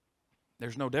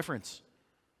 There's no difference.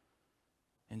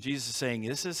 And Jesus is saying,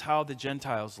 this is how the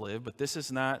Gentiles live, but this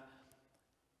is not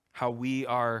how we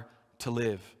are to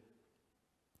live.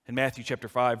 In Matthew chapter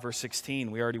 5, verse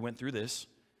 16, we already went through this.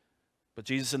 But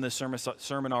Jesus in this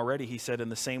sermon already, he said, in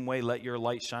the same way, let your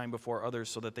light shine before others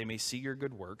so that they may see your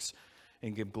good works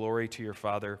and give glory to your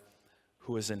Father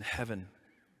who is in heaven.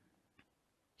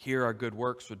 Here our good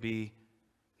works would be,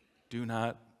 do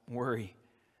not worry.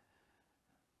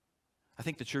 I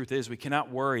think the truth is we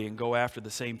cannot worry and go after the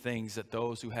same things that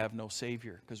those who have no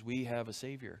Savior, because we have a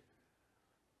Savior.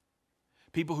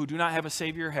 People who do not have a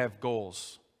Savior have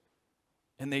goals.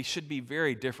 And they should be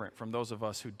very different from those of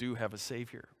us who do have a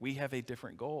Savior. We have a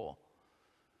different goal.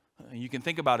 You can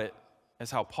think about it as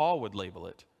how Paul would label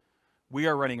it. We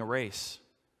are running a race.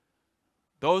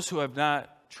 Those who have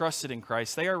not trusted in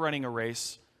Christ, they are running a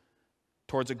race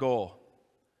towards a goal.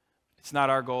 It's not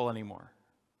our goal anymore.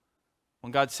 When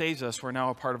God saves us, we're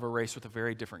now a part of a race with a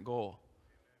very different goal.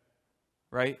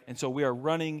 Right? And so we are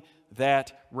running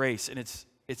that race, and it's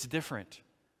different.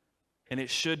 And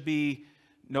it should be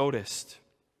noticed.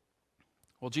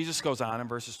 Well, Jesus goes on in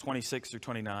verses 26 through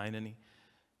 29, and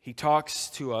he talks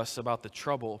to us about the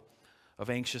trouble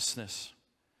of anxiousness.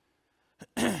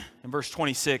 In verse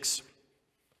 26,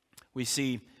 we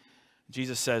see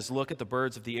Jesus says, look at the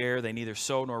birds of the air. They neither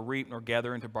sow nor reap nor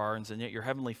gather into barns, and yet your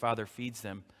heavenly Father feeds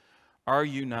them. Are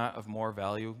you not of more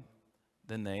value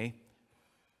than they?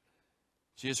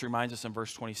 Jesus reminds us in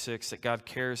verse 26 that God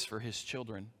cares for his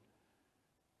children.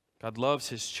 God loves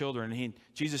his children.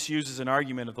 Jesus uses an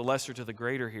argument of the lesser to the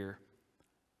greater here.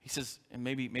 He says, and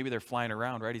maybe they're flying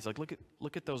around, right? He's like,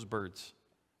 look at those birds.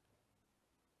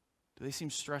 Do they seem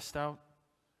stressed out?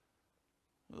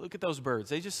 Look at those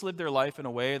birds. They just live their life in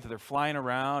a way that they're flying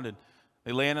around and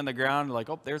they land on the ground and like,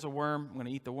 oh, there's a worm. I'm going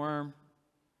to eat the worm.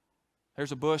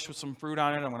 There's a bush with some fruit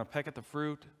on it. I'm going to peck at the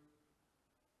fruit.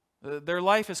 Their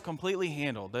life is completely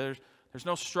handled. There's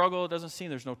no struggle. It doesn't seem.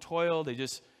 There's no toil. They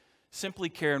just simply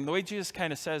care. And the way Jesus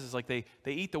kind of says is like they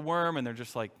eat the worm and they're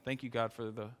just like, thank you, God,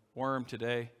 for the worm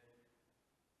today.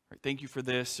 Right, thank you for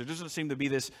this. There doesn't seem to be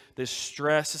this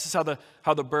stress. This is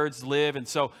how the birds live. And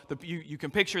so you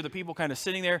can picture the people kind of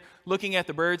sitting there looking at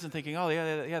the birds and thinking, oh,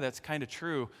 yeah, that's kind of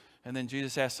true. And then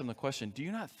Jesus asks them the question, do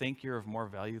you not think you're of more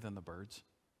value than the birds?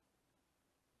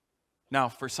 Now,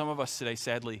 for some of us today,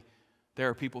 sadly, there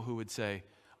are people who would say,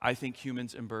 I think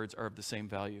humans and birds are of the same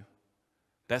value.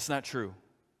 That's not true.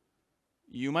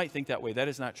 You might think that way. That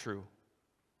is not true.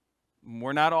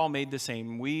 We're not all made the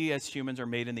same. We as humans are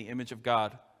made in the image of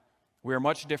God. We are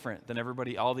much different than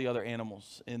all the other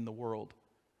animals in the world.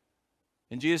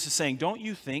 And Jesus is saying, don't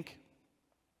you think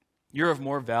you're of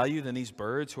more value than these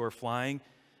birds who are flying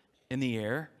in the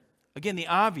air? Again, the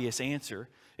obvious answer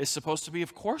is supposed to be,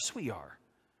 of course we are.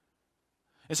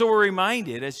 And so we're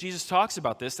reminded, as Jesus talks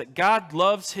about this, that God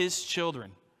loves his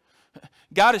children.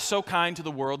 God is so kind to the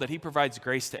world that he provides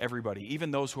grace to everybody,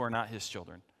 even those who are not his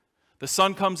children. The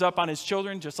sun comes up on his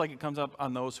children just like it comes up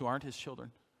on those who aren't his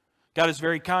children. God is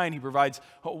very kind. He provides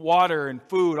water and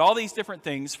food, all these different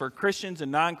things for Christians and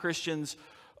non-Christians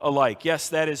alike. Yes,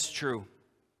 that is true.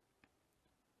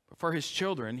 But for his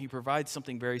children, he provides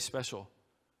something very special.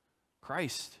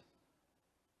 Christ.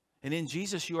 And in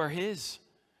Jesus, you are his.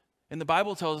 And the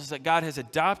Bible tells us that God has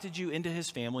adopted you into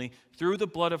his family through the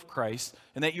blood of Christ,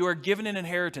 and that you are given an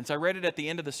inheritance. I read it at the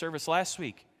end of the service last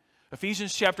week.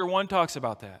 Ephesians chapter 1 talks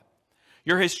about that.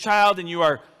 You're his child, and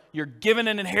you're given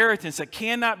an inheritance that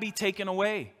cannot be taken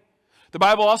away. The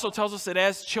Bible also tells us that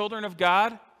as children of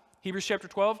God, Hebrews chapter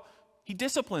 12, he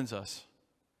disciplines us.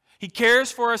 He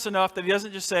cares for us enough that he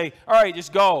doesn't just say, all right,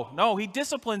 just go. No, he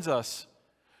disciplines us,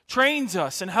 trains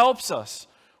us, and helps us,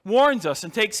 warns us,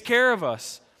 and takes care of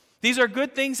us. These are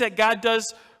good things that God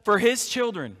does for his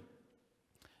children.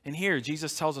 And here,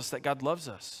 Jesus tells us that God loves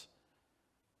us.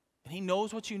 And he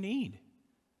knows what you need.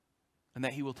 And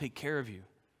that he will take care of you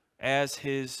as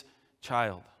his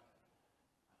child.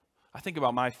 I think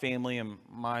about my family and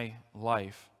my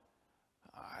life.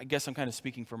 I guess I'm kind of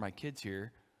speaking for my kids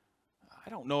here. I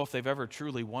don't know if they've ever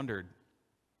truly wondered,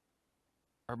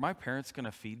 are my parents going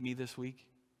to feed me this week?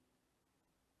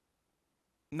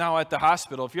 Now, at the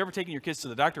hospital, if you're ever taking your kids to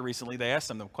the doctor recently, they ask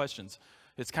them questions.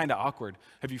 It's kind of awkward.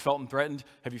 Have you felt threatened?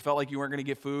 Have you felt like you weren't going to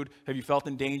get food? Have you felt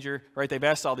in danger? Right? They've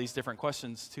asked all these different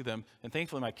questions to them. And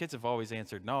thankfully, my kids have always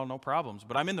answered, no problems.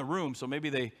 But I'm in the room, so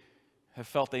maybe they have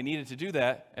felt they needed to do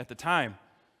that at the time.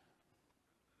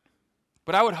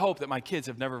 But I would hope that my kids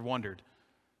have never wondered,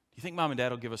 do you think mom and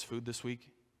dad will give us food this week?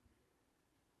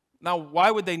 Now,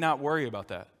 why would they not worry about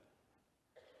that?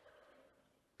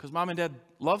 Because mom and dad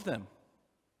love them.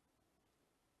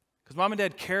 Because mom and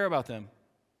dad care about them.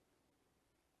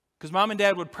 Because mom and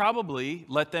dad would probably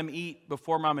let them eat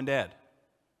before mom and dad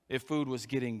if food was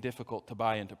getting difficult to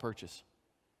buy and to purchase.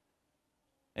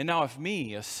 And now if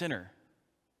me, a sinner,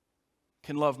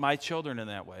 can love my children in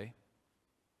that way,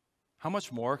 how much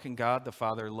more can God the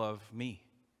Father love me?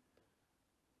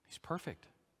 He's perfect.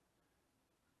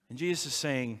 And Jesus is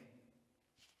saying,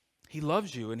 he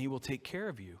loves you and he will take care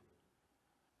of you.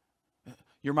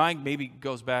 Your mind maybe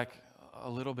goes back a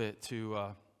little bit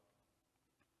to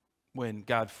when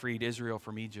God freed Israel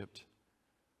from Egypt.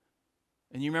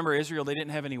 And you remember Israel, they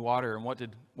didn't have any water. And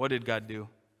what did God do?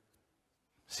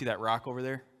 See that rock over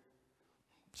there?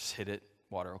 Just hit it,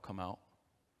 water will come out.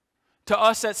 To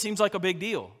us, that seems like a big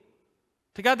deal.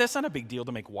 To God, that's not a big deal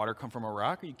to make water come from a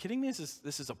rock. Are you kidding me? This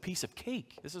is a piece of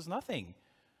cake. This is nothing.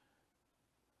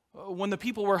 When the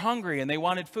people were hungry and they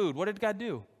wanted food, what did God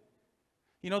do?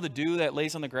 You know the dew that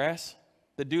lays on the grass?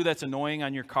 The dew that's annoying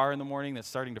on your car in the morning that's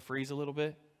starting to freeze a little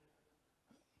bit?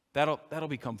 That'll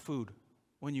become food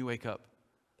when you wake up.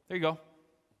 There you go.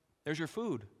 There's your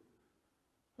food.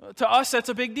 To us, that's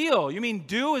a big deal. You mean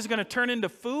dew is going to turn into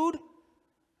food?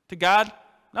 To God,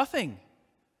 nothing.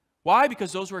 Why?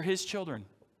 Because those were his children.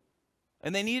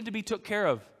 And they needed to be took care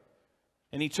of.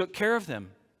 And he took care of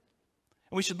them.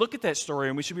 And we should look at that story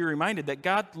and we should be reminded that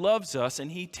God loves us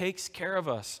and he takes care of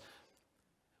us.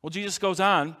 Well, Jesus goes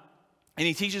on and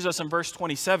he teaches us in verse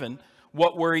 27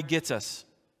 what worry gets us.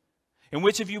 And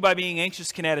which of you by being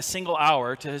anxious can add a single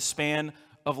hour to his span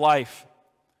of life?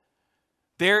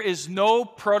 There is no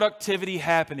productivity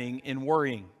happening in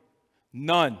worrying.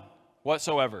 None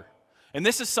whatsoever. And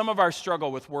this is some of our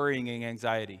struggle with worrying and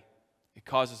anxiety. It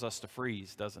causes us to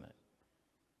freeze, doesn't it?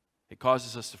 It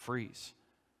causes us to freeze.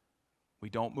 We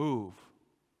don't move.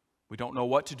 We don't know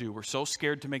what to do. We're so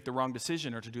scared to make the wrong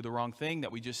decision or to do the wrong thing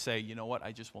that we just say, you know what,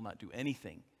 I just will not do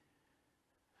anything.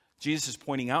 Jesus is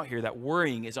pointing out here that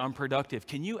worrying is unproductive.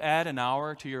 Can you add an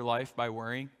hour to your life by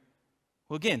worrying?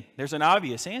 Well, again, there's an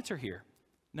obvious answer here.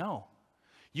 No.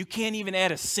 You can't even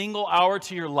add a single hour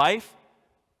to your life?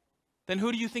 Then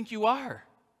who do you think you are?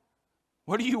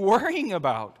 What are you worrying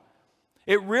about?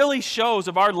 It really shows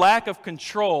of our lack of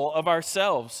control of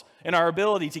ourselves and our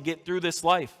ability to get through this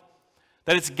life.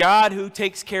 That it's God who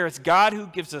takes care. It's God who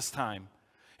gives us time.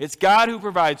 It's God who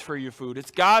provides for you food.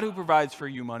 It's God who provides for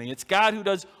you money. It's God who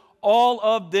does all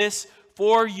of this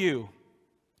for you.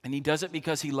 And he does it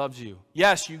because he loves you.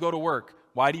 Yes, you go to work.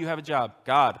 Why do you have a job?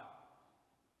 God.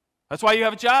 That's why you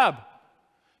have a job.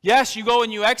 Yes, you go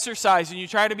and you exercise and you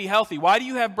try to be healthy. Why do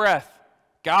you have breath?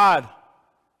 God.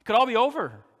 It could all be over.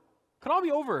 It could all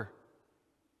be over.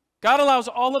 God allows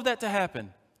all of that to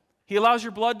happen. He allows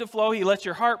your blood to flow. He lets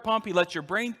your heart pump. He lets your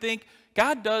brain think.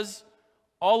 God does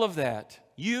all of that.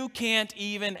 You can't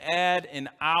even add an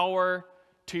hour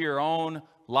to your own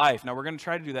life. Now, we're going to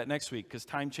try to do that next week because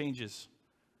time changes.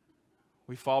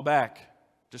 We fall back.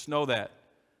 Just know that.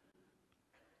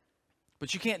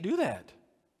 But you can't do that.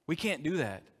 We can't do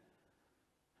that.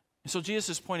 And so Jesus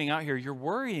is pointing out here, your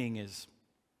worrying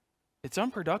it's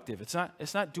unproductive.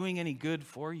 It's not doing any good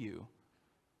for you.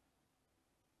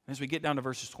 As we get down to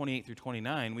verses 28 through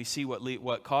 29, we see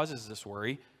what causes this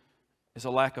worry. is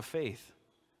a lack of faith.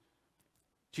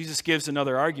 Jesus gives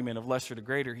another argument of lesser to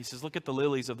greater. He says, look at the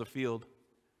lilies of the field.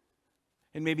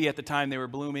 And maybe at the time they were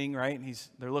blooming, right? And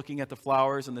they're looking at the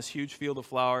flowers and this huge field of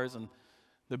flowers and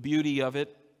the beauty of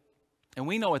it. And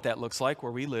we know what that looks like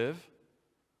where we live.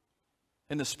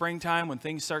 In the springtime when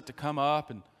things start to come up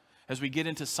and as we get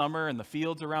into summer and the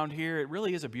fields around here, it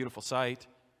really is a beautiful sight.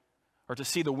 Or to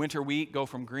see the winter wheat go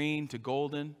from green to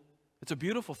golden. It's a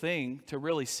beautiful thing to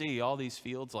really see all these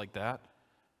fields like that.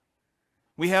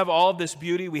 We have all of this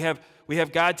beauty. We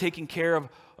have God taking care of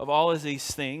all of these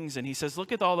things. And he says,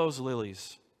 look at all those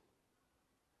lilies.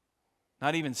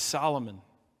 Not even Solomon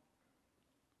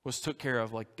was took care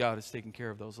of like God is taking care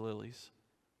of those lilies.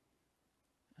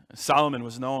 Solomon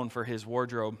was known for his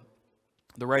wardrobe.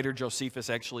 The writer Josephus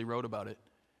actually wrote about it.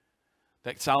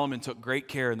 That Solomon took great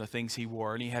care in the things he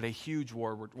wore. And he had a huge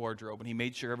wardrobe. And he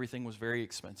made sure everything was very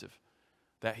expensive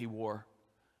that he wore.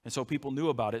 And so people knew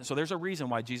about it. And so there's a reason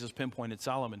why Jesus pinpointed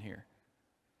Solomon here.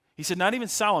 He said, not even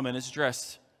Solomon is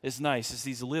dressed as nice as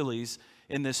these lilies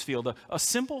in this field. A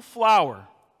simple flower.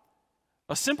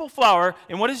 A simple flower.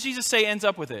 And what does Jesus say ends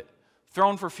up with it?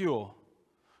 Thrown for fuel.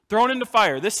 Thrown into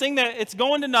fire. This thing that it's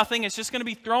going to nothing. It's just going to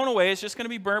be thrown away. It's just going to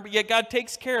be burnt. But yet God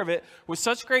takes care of it with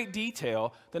such great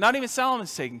detail that not even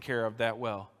Solomon's taken care of that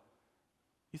well.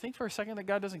 You think for a second that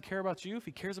God doesn't care about you if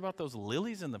he cares about those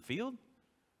lilies in the field?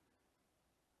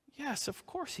 Yes, of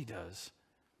course he does.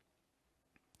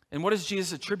 And what does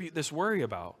Jesus attribute this worry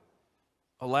about?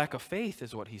 A lack of faith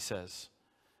is what he says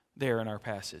there in our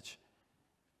passage.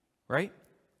 Right?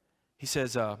 He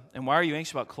says, and why are you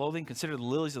anxious about clothing? Consider the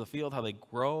lilies of the field, how they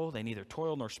grow. They neither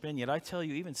toil nor spin. Yet I tell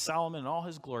you, even Solomon in all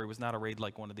his glory was not arrayed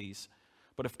like one of these.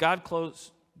 But if God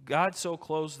so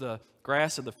clothes the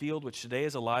grass of the field, which today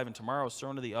is alive and tomorrow is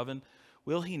thrown into the oven,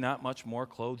 will he not much more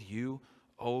clothe you,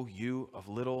 O you of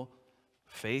little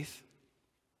faith?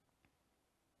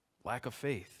 Lack of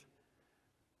faith.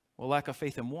 Well, lack of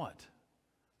faith in what?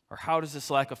 Or how does this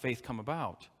lack of faith come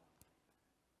about?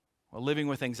 Well, living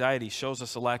with anxiety shows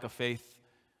us a lack of faith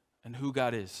in who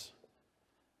God is.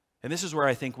 And this is where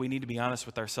I think we need to be honest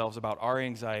with ourselves about our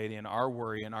anxiety and our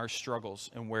worry and our struggles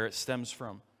and where it stems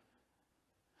from.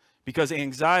 Because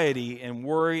anxiety and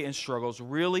worry and struggles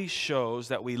really shows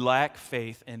that we lack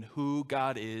faith in who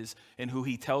God is and who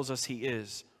he tells us he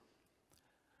is.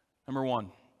 Number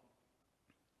one,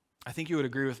 I think you would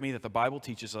agree with me that the Bible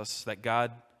teaches us that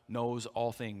God knows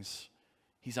all things.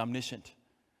 He's omniscient.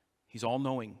 He's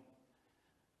all-knowing.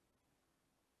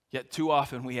 Yet too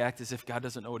often we act as if God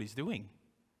doesn't know what he's doing.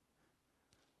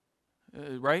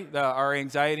 Right? Our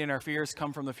anxiety and our fears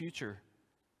come from the future.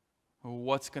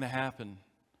 What's going to happen?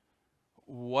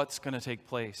 What's going to take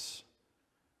place?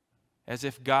 As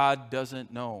if God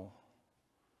doesn't know.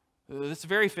 It's a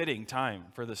very fitting time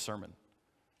for this sermon.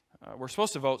 We're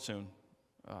supposed to vote soon.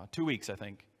 2 weeks, I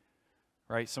think.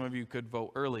 Right? Some of you could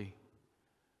vote early.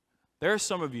 There are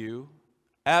some of you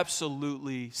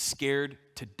absolutely scared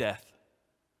to death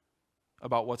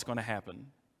about what's going to happen.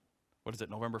 What is it,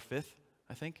 November 5th,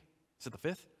 I think? Is it the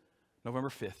 5th? November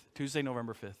 5th, Tuesday,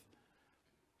 November 5th.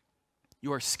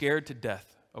 You are scared to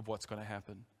death of what's going to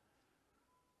happen.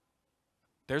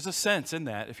 There's a sense in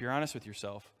that, if you're honest with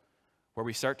yourself, where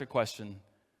we start to question,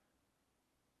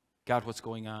 God, what's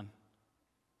going on?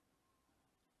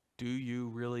 Do you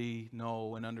really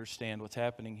know and understand what's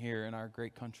happening here in our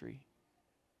great country?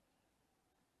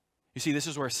 You see, this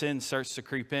is where sin starts to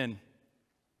creep in,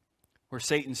 where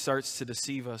Satan starts to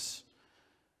deceive us.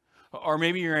 Or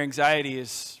maybe your anxiety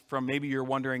is from maybe you're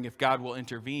wondering if God will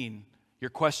intervene. You're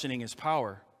questioning his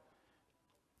power.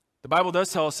 The Bible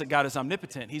does tell us that God is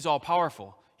omnipotent. He's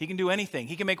all-powerful. He can do anything.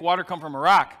 He can make water come from a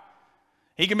rock.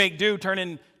 He can make dew turn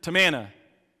into manna.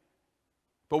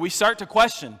 But we start to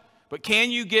question, but can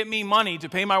you get me money to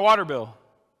pay my water bill?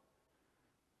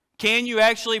 Can you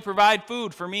actually provide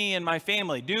food for me and my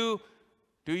family? Do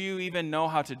you even know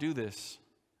how to do this?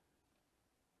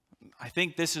 I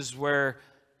think this is where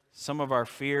some of our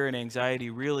fear and anxiety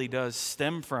really does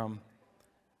stem from.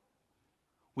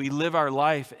 We live our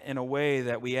life in a way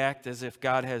that we act as if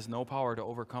God has no power to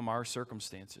overcome our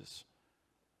circumstances.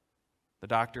 The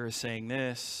doctor is saying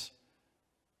this.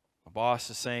 My boss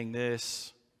is saying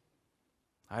this.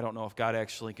 I don't know if God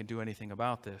actually can do anything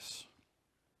about this.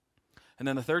 And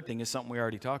then the third thing is something we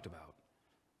already talked about.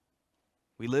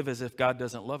 We live as if God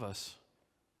doesn't love us.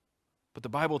 But the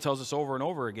Bible tells us over and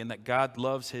over again that God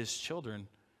loves his children.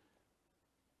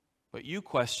 But you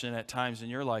question at times in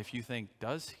your life, you think,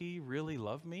 does he really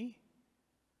love me?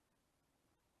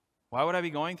 Why would I be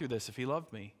going through this if he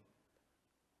loved me?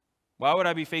 Why would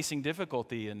I be facing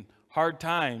difficulty and hard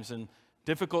times and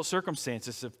difficult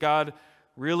circumstances if God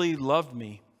really loved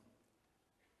me?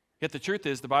 Yet the truth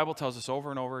is, the Bible tells us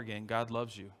over and over again, God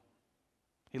loves you.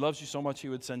 He loves you so much He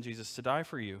would send Jesus to die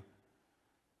for you.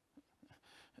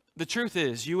 The truth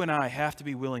is, you and I have to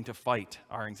be willing to fight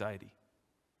our anxiety.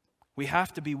 We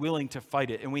have to be willing to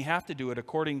fight it, and we have to do it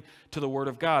according to the Word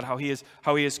of God, how He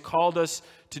has called us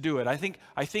to do it. I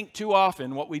think too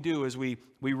often what we do is we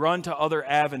run to other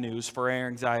avenues for our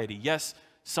anxiety. Yes,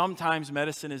 sometimes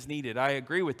medicine is needed. I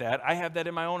agree with that. I have that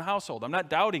in my own household. I'm not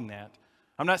doubting that.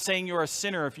 I'm not saying you're a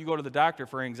sinner if you go to the doctor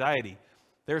for anxiety.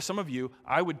 There are some of you,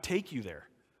 I would take you there.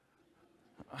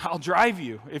 I'll drive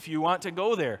you if you want to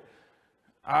go there.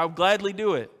 I'll gladly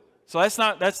do it. So that's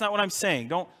not what I'm saying.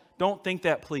 Don't think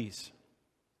that, please.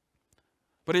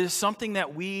 But it is something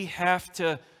that we have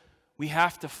to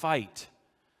fight.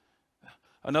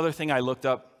 Another thing I looked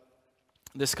up,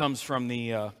 this comes from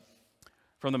the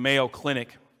Mayo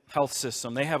Clinic health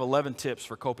system. They have 11 tips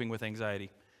for coping with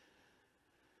anxiety.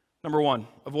 Number 1,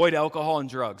 avoid alcohol and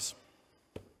drugs.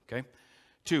 Okay.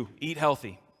 2, eat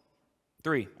healthy.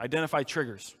 3, identify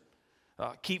triggers.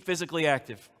 Keep physically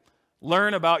active.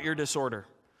 Learn about your disorder.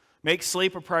 Make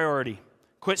sleep a priority.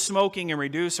 Quit smoking and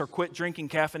reduce or quit drinking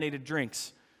caffeinated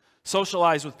drinks.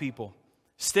 Socialize with people.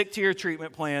 Stick to your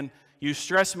treatment plan. Use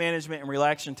stress management and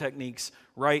relaxation techniques.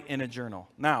 Write in a journal.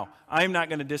 Now, I'm not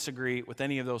going to disagree with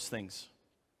any of those things.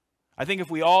 I think if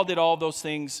we all did all of those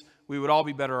things, we would all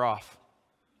be better off.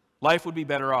 Life would be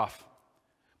better off.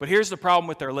 But here's the problem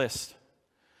with their list.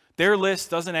 Their list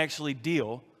doesn't actually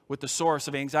deal with the source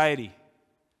of anxiety,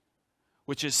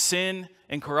 which is sin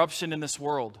and corruption in this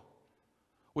world,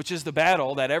 which is the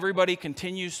battle that everybody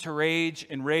continues to rage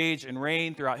and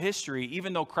reign throughout history,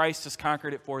 even though Christ has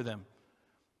conquered it for them.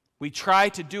 We try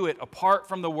to do it apart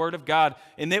from the Word of God,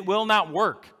 and it will not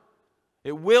work.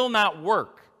 It will not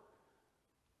work.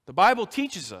 The Bible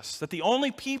teaches us that the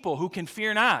only people who can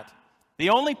fear not, the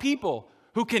only people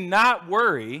who cannot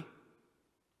worry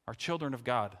are children of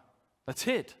God. That's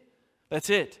it. That's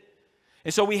it.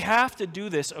 And so we have to do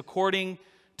this according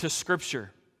to Scripture.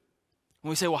 And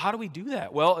we say, well, how do we do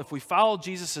that? Well, if we follow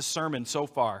Jesus' sermon so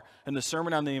far, and the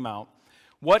Sermon on the Mount,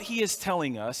 what he is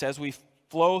telling us as we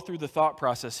flow through the thought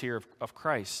process here of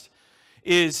Christ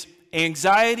is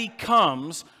anxiety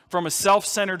comes from a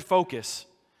self-centered focus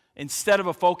instead of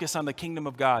a focus on the kingdom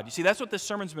of God. You see, that's what this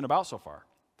sermon's been about so far.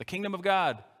 The kingdom of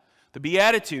God. The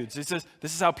Beatitudes. This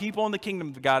is how people in the kingdom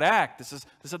of God act. This is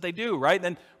what they do, right?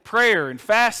 Then prayer and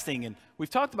fasting. And we've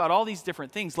talked about all these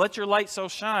different things. Let your light so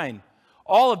shine.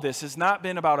 All of this has not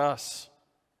been about us.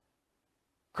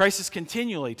 Christ has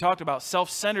continually talked about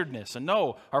self-centeredness. And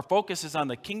no, our focus is on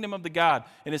the kingdom of the God.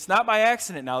 And it's not by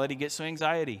accident now that he gets to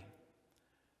anxiety.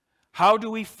 How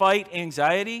do we fight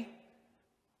anxiety?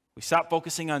 We stop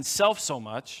focusing on self so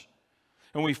much,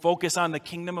 and we focus on the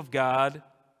kingdom of God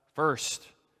first.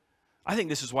 I think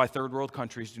this is why third world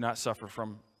countries do not suffer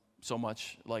from so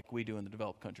much like we do in the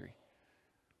developed country.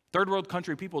 Third world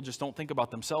country people just don't think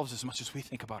about themselves as much as we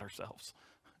think about ourselves.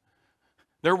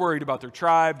 They're worried about their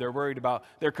tribe. They're worried about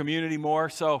their community more.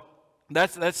 So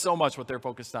that's so much what they're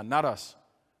focused on, not us.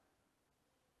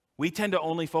 We tend to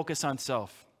only focus on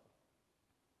self,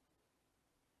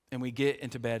 and we get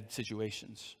into bad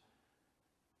situations.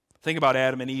 Think about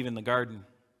Adam and Eve in the garden.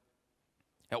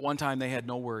 At one time, they had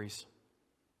no worries.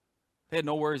 They had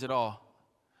no worries at all.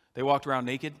 They walked around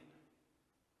naked.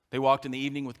 They walked in the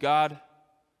evening with God.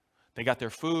 They got their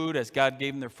food as God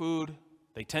gave them their food.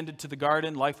 They tended to the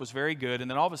garden. Life was very good.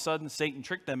 And then all of a sudden, Satan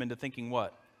tricked them into thinking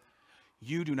what?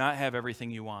 You do not have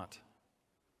everything you want.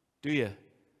 Do you?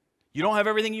 You don't have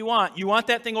everything you want. You want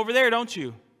that thing over there, don't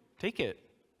you? Take it.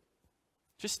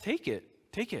 Just take it.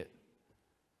 Take it.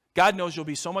 God knows you'll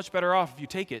be so much better off if you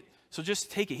take it. So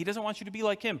just take it. He doesn't want you to be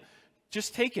like him.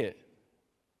 Just take it.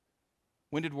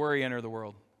 When did worry enter the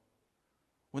world?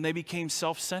 When they became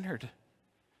self-centered.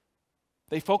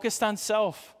 They focused on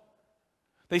self.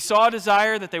 They saw a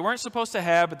desire that they weren't supposed to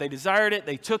have, but they desired it,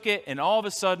 they took it, and all of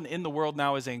a sudden in the world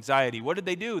now is anxiety. What did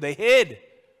they do? They hid.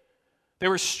 They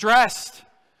were stressed.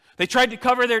 They tried to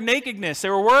cover their nakedness. They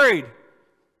were worried.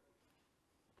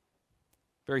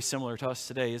 Very similar to us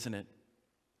today, isn't it?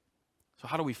 So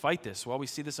how do we fight this? Well, we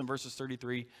see this in verses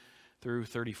 33 through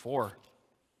 34. It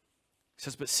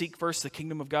says, but seek first the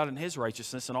kingdom of God and his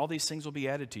righteousness, and all these things will be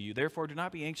added to you. Therefore, do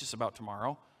not be anxious about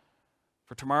tomorrow,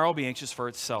 for tomorrow will be anxious for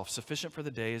itself. Sufficient for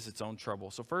the day is its own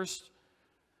trouble. So first,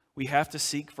 we have to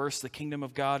seek first the kingdom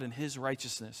of God and his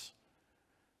righteousness.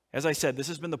 As I said, this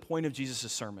has been the point of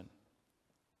Jesus' sermon.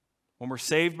 When we're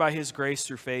saved by his grace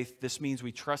through faith, this means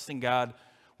we trust in God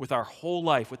with our whole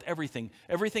life, with everything.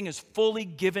 Everything is fully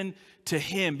given to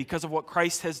him because of what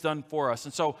Christ has done for us.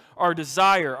 And so our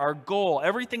desire, our goal,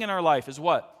 everything in our life is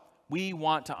what? We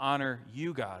want to honor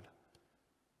you, God.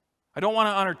 I don't want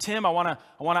to honor Tim. I want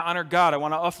to honor God. I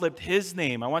want to uplift His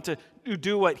name. I want to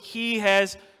do what He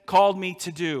has called me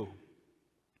to do.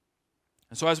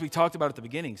 And so as we talked about at the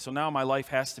beginning, so now my life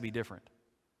has to be different.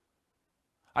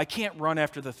 I can't run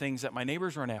after the things that my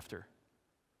neighbors run after.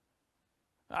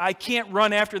 I can't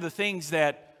run after the things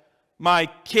that my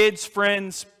kids,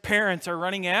 friends, parents are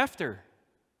running after.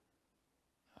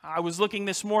 I was looking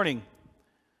this morning,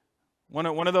 one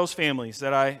of those families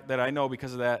that I know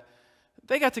because of that,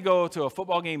 they got to go to a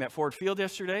football game at Ford Field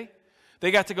yesterday.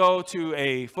 They got to go to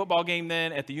a football game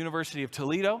then at the University of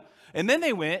Toledo. And then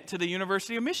they went to the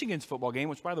University of Michigan's football game,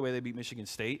 which, by the way, they beat Michigan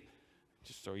State,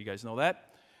 just so you guys know that.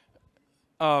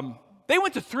 They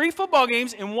went to 3 football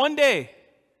games in one day.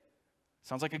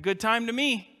 Sounds like a good time to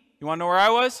me. You want to know where I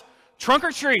was? Trunk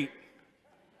or treat.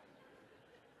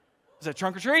 Is that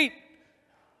trunk or treat?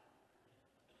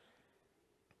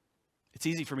 It's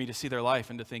easy for me to see their life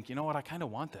and to think, you know what, I kind of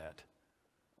want that.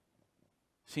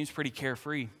 Seems pretty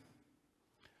carefree.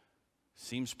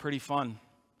 Seems pretty fun.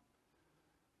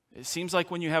 It seems like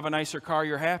when you have a nicer car,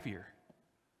 you're happier.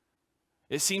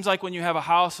 It seems like when you have a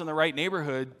house in the right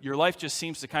neighborhood, your life just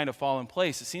seems to kind of fall in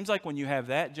place. It seems like when you have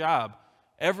that job,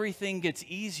 everything gets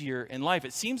easier in life.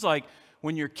 It seems like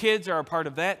when your kids are a part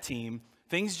of that team,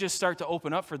 things just start to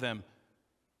open up for them.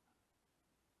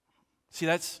 See,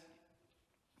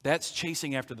 that's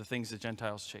chasing after the things that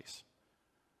Gentiles chase.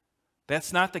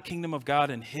 That's not the kingdom of God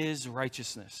and His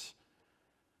righteousness.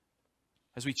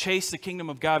 As we chase the kingdom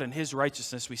of God and His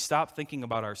righteousness, we stop thinking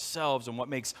about ourselves and what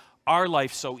makes our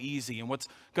life so easy and what's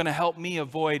going to help me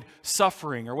avoid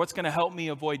suffering or what's going to help me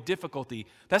avoid difficulty.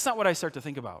 That's not what I start to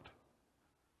think about.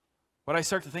 What I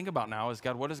start to think about now is,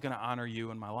 God, what is going to honor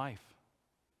you in my life?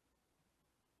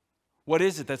 What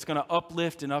is it that's going to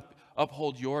uplift and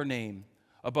uphold your name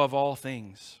above all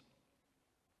things?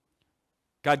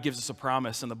 God gives us a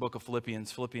promise in the book of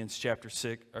Philippians chapter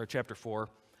 4,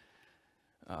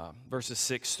 verses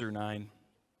 6 through 9.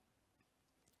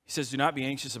 He says, "Do not be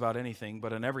anxious about anything,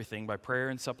 but in everything, by prayer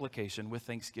and supplication, with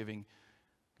thanksgiving,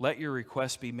 let your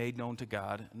requests be made known to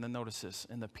God." And then notice this,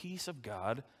 "And the peace of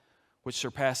God, which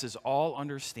surpasses all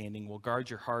understanding, will guard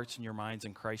your hearts and your minds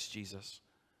in Christ Jesus."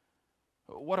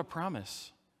 What a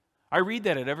promise. I read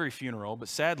that at every funeral, but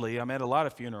sadly, I'm at a lot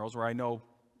of funerals where I know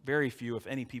very few, if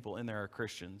any, people in there are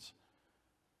Christians.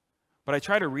 But I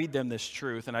try to read them this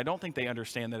truth, and I don't think they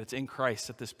understand that it's in Christ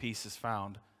that this peace is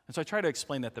found. And so I try to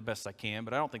explain that the best I can,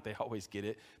 but I don't think they always get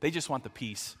it. They just want the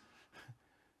peace.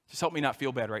 Just help me not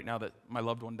feel bad right now that my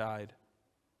loved one died.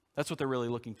 That's what they're really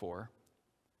looking for.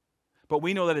 But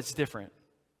we know that it's different.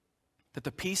 That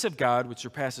the peace of God, which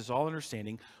surpasses all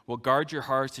understanding, will guard your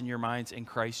hearts and your minds in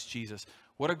Christ Jesus.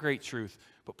 What a great truth.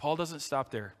 But Paul doesn't stop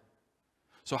there.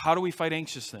 So how do we fight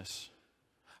anxiousness?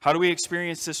 How do we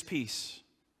experience this peace?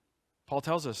 Paul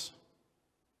tells us,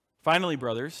 "Finally,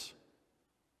 brothers,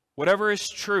 whatever is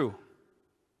true,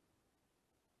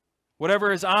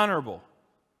 whatever is honorable,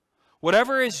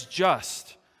 whatever is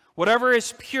just, whatever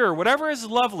is pure, whatever is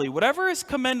lovely, whatever is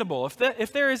commendable, if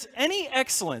there is any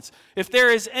excellence, if there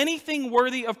is anything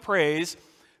worthy of praise,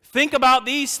 think about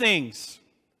these things.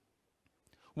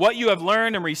 What you have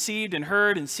learned and received and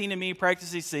heard and seen in me,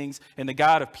 practice these things, and the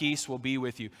God of peace will be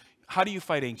with you." How do you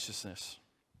fight anxiousness?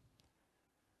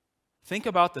 Think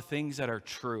about the things that are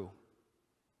true.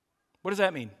 What does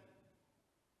that mean?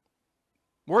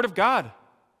 Word of God.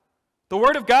 The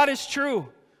Word of God is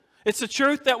true. It's the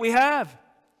truth that we have.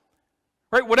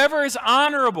 Right? Whatever is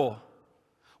honorable,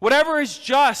 whatever is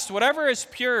just, whatever is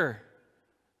pure.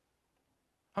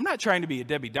 I'm not trying to be a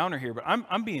Debbie Downer here, but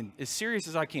I'm being as serious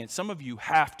as I can. Some of you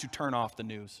have to turn off the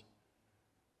news.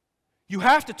 You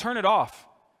have to turn it off.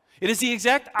 It is the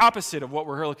exact opposite of what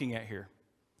we're looking at here.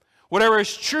 Whatever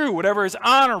is true, whatever is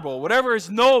honorable, whatever is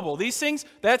noble, these things,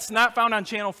 that's not found on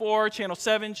Channel 4, Channel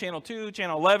 7, Channel 2,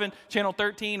 Channel 11, Channel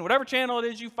 13, whatever channel it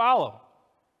is you follow.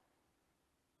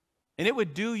 And it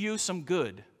would do you some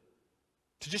good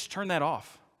to just turn that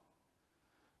off.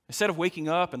 Instead of waking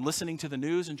up and listening to the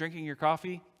news and drinking your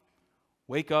coffee,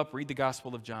 wake up, read the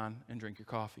Gospel of John, and drink your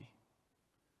coffee.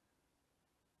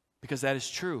 Because that is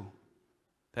true.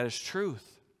 That is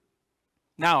truth.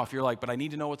 Now, if you're like, but I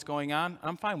need to know what's going on,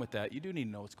 I'm fine with that. You do need to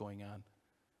know what's going on.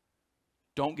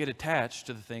 Don't get attached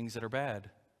to the things that are bad.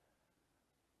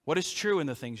 What is true in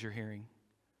the things you're hearing?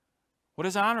 What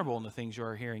is honorable in the things you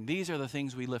are hearing? These are the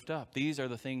things we lift up. These are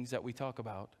the things that we talk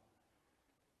about.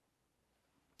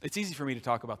 It's easy for me to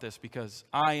talk about this because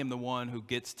I am the one who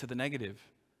gets to the negative.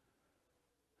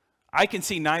 I can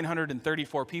see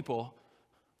 934 people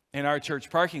in our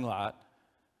church parking lot,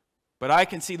 but I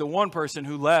can see the one person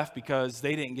who left because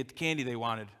they didn't get the candy they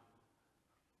wanted.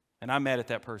 And I'm mad at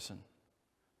that person.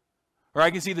 Or I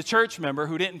can see the church member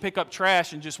who didn't pick up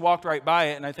trash and just walked right by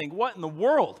it, and I think, what in the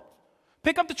world?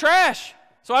 Pick up the trash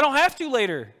so I don't have to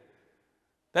later.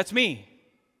 That's me.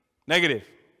 Negative.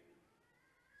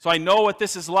 So I know what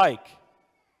this is like.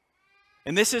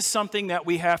 And this is something that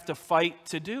we have to fight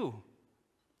to do.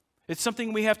 It's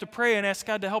something we have to pray and ask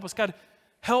God to help us. God,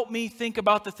 help me think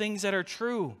about the things that are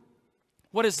true.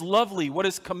 What is lovely? What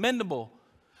is commendable?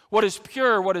 What is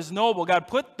pure? What is noble? God,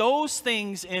 put those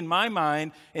things in my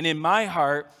mind and in my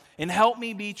heart and help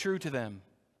me be true to them.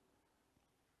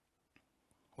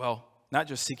 Well, not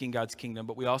just seeking God's kingdom,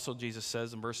 but we also, Jesus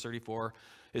says in verse 34,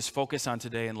 is focus on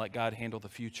today and let God handle the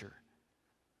future.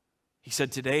 He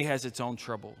said today has its own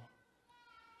trouble.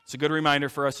 It's a good reminder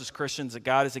for us as Christians that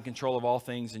God is in control of all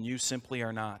things and you simply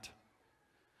are not.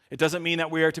 It doesn't mean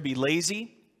that we are to be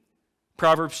lazy.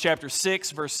 Proverbs chapter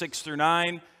 6, verse 6 through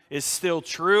 9 is still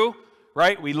true,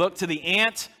 right? We look to the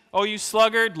ant. Oh, you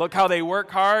sluggard, look how they work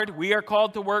hard. We are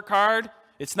called to work hard.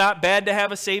 It's not bad to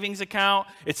have a savings account.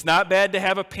 It's not bad to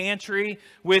have a pantry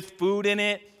with food in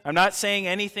it. I'm not saying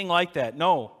anything like that,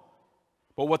 no.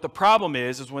 But what the problem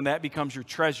is when that becomes your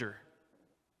treasure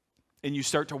and you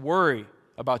start to worry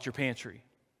about your pantry.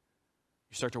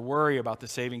 You start to worry about the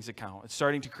savings account. It's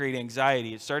starting to create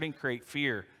anxiety. It's starting to create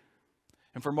fear.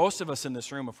 And for most of us in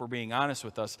this room, if we're being honest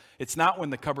with us, it's not when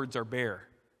the cupboards are bare.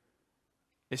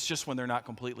 It's just when they're not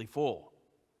completely full.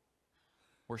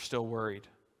 We're still worried.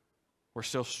 We're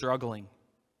still struggling.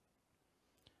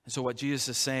 And so what Jesus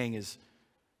is saying is,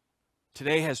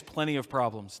 today has plenty of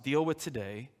problems. Deal with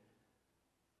today.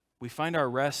 We find our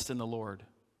rest in the Lord.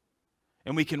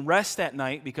 And we can rest at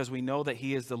night because we know that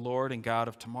He is the Lord and God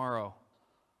of tomorrow,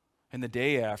 and the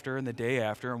day after, and the day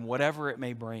after, and whatever it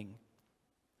may bring.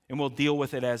 And we'll deal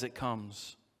with it as it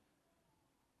comes.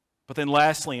 But then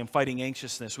lastly, in fighting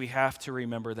anxiousness, we have to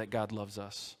remember that God loves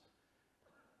us.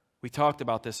 We talked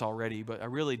about this already, but I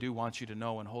really do want you to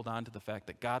know and hold on to the fact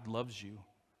that God loves you.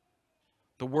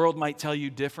 The world might tell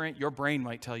you different, your brain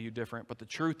might tell you different, but the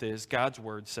truth is, God's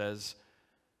word says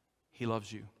He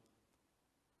loves you.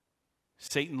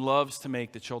 Satan loves to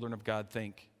make the children of God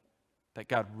think that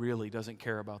God really doesn't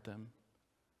care about them.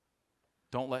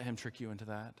 Don't let him trick you into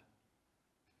that.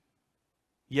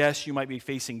 Yes, you might be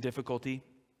facing difficulty,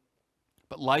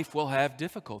 but life will have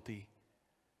difficulty.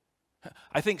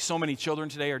 I think so many children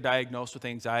today are diagnosed with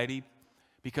anxiety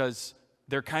because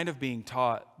they're kind of being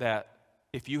taught that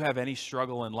if you have any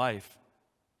struggle in life,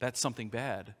 that's something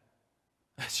bad.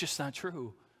 That's just not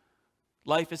true.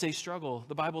 Life is a struggle.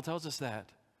 The Bible tells us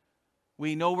that.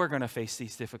 We know we're going to face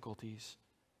these difficulties,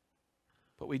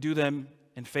 but we do them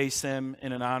and face them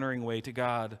in an honoring way to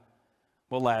God.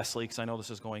 Well, lastly, because I know this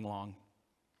is going long,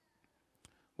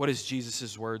 what is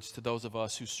Jesus' words to those of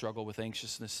us who struggle with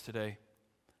anxiousness today?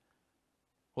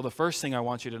 Well, the first thing I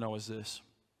want you to know is this.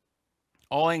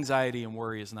 All anxiety and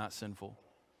worry is not sinful.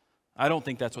 I don't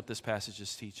think that's what this passage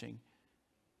is teaching. You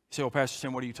say, well, Pastor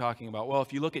Tim, what are you talking about? Well,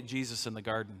 if you look at Jesus in the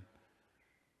garden,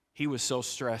 he was so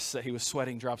stressed that he was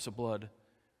sweating drops of blood.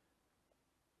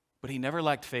 But he never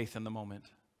lacked faith in the moment.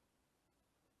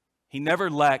 He never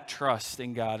lacked trust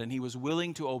in God, and he was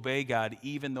willing to obey God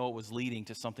even though it was leading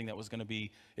to something that was going to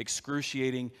be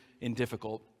excruciating and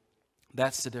difficult.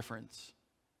 That's the difference.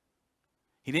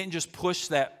 He didn't just push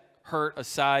that hurt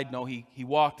aside. No, he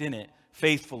walked in it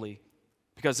faithfully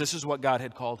because this is what God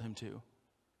had called him to.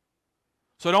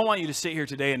 So I don't want you to sit here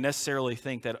today and necessarily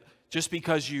think that just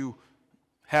because you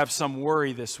have some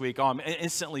worry this week, oh, I'm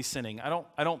instantly sinning. I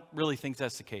don't really think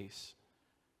that's the case.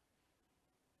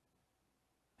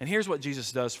 And here's what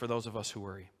Jesus does for those of us who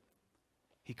worry.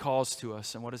 He calls to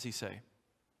us, and what does he say?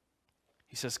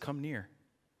 He says, come near.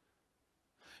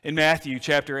 In Matthew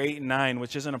chapter 8 and 9,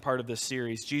 which isn't a part of this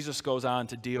series, Jesus goes on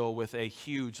to deal with a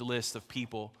huge list of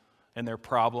people and their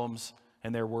problems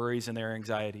and their worries and their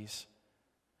anxieties.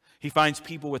 He finds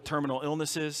people with terminal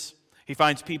illnesses. He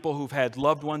finds people who've had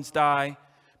loved ones die,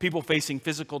 people facing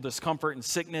physical discomfort and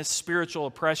sickness, spiritual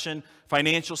oppression,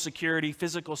 financial security,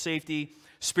 physical safety,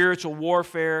 spiritual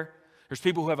warfare. There's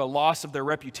people who have a loss of their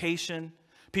reputation,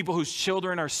 people whose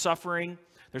children are suffering.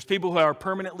 There's people who are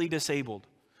permanently disabled.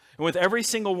 And with every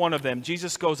single one of them,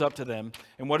 Jesus goes up to them,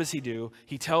 and what does he do?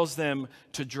 He tells them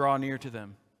to draw near to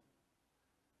them.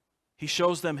 He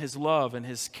shows them his love and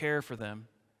his care for them.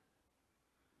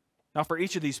 Now, for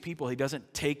each of these people, he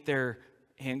doesn't take their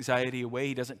anxiety away.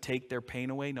 He doesn't take their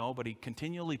pain away, no, but he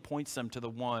continually points them to the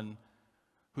one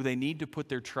who they need to put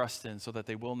their trust in so that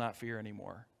they will not fear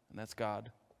anymore, and that's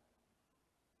God.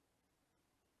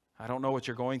 I don't know what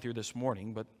you're going through this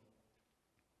morning, but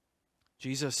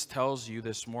Jesus tells you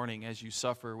this morning as you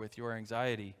suffer with your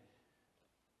anxiety,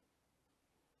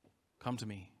 come to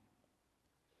me.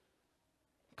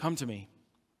 Come to me.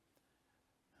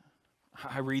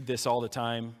 I read this all the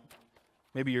time.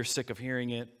 Maybe you're sick of hearing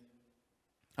it.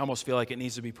 I almost feel like it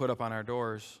needs to be put up on our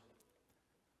doors.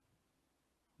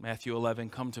 Matthew 11,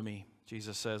 come to me.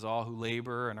 Jesus says, all who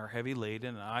labor and are heavy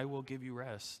laden, and I will give you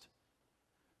rest.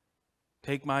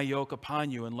 Take my yoke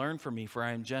upon you and learn from me, for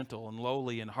I am gentle and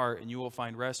lowly in heart, and you will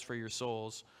find rest for your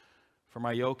souls. For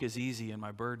my yoke is easy and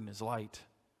my burden is light.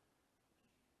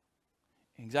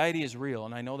 Anxiety is real,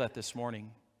 and I know that this morning.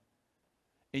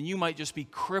 And you might just be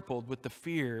crippled with the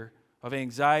fear of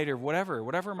anxiety or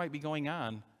whatever might be going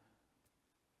on.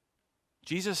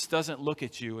 Jesus doesn't look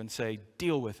at you and say,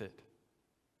 deal with it.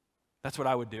 That's what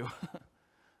I would do.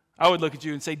 I would look at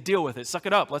you and say, deal with it. Suck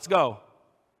it up. Let's go.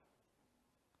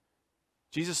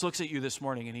 Jesus looks at you this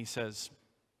morning and he says,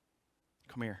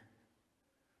 come here.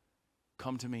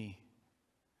 Come to me.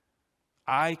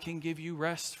 I can give you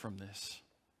rest from this.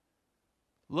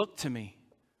 Look to me.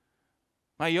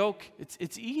 My yoke,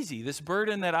 it's easy. This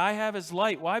burden that I have is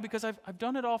light. Why? Because I've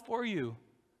done it all for you.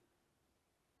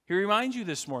 He reminds you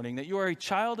this morning that you are a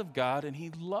child of God and he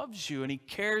loves you and he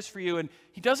cares for you and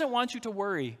he doesn't want you to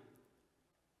worry.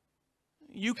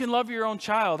 You can love your own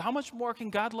child. How much more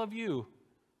can God love you?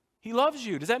 He loves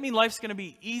you. Does that mean life's going to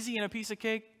be easy and a piece of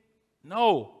cake?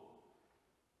 No.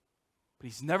 But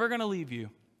he's never going to leave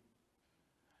you.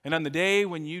 And on the day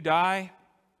when you die,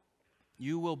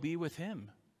 you will be with him.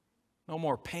 No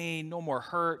more pain, no more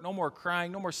hurt, no more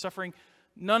crying, no more suffering.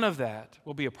 None of that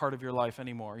will be a part of your life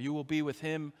anymore. You will be with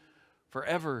him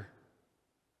forever.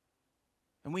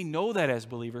 And we know that as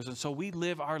believers, and so we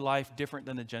live our life different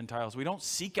than the Gentiles. We don't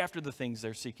seek after the things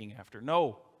they're seeking after.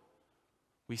 No.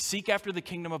 We seek after the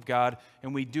kingdom of God,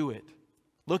 and we do it.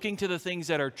 Looking to the things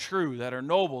that are true, that are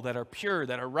noble, that are pure,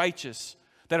 that are righteous,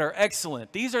 that are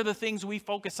excellent. These are the things we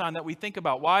focus on, that we think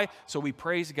about. Why? So we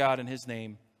praise God in his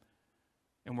name.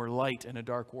 And we're light in a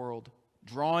dark world,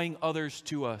 drawing others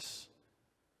to us.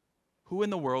 Who in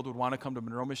the world would want to come to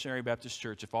Monroe Missionary Baptist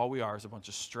Church if all we are is a bunch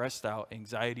of stressed out,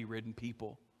 anxiety-ridden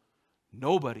people?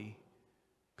 Nobody,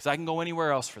 because I can go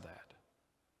anywhere else for that.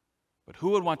 But who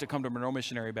would want to come to Monroe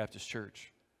Missionary Baptist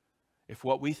Church if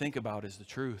what we think about is the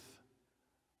truth?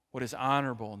 What is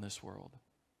honorable in this world?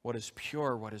 What is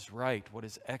pure? What is right? What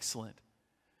is excellent?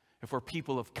 If we're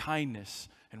people of kindness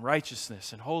and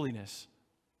righteousness and holiness,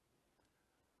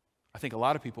 I think a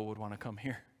lot of people would want to come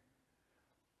here.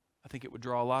 I think it would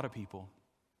draw a lot of people.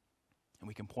 And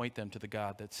we can point them to the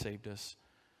God that saved us.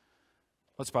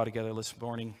 Let's bow together this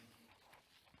morning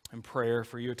in prayer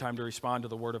for you, a time to respond to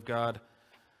the Word of God.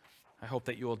 I hope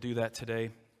that you will do that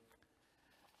today.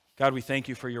 God, we thank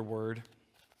you for your Word.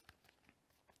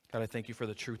 God, I thank you for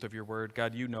the truth of your Word.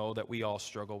 God, you know that we all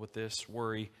struggle with this,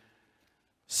 worry.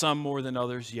 Some more than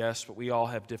others, yes, but we all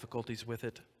have difficulties with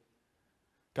it.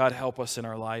 God, help us in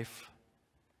our life.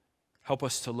 Help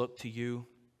us to look to you.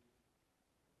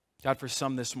 God, for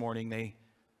some this morning, they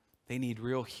need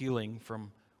real healing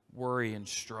from worry and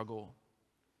struggle.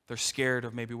 They're scared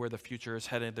of maybe where the future is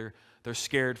headed. They're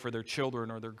scared for their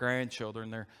children or their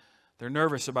grandchildren. They're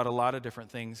nervous about a lot of different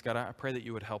things. God, I pray that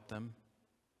you would help them.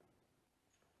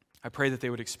 I pray that they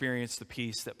would experience the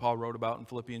peace that Paul wrote about in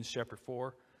Philippians chapter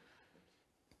 4.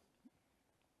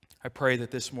 I pray that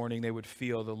this morning they would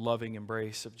feel the loving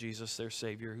embrace of Jesus, their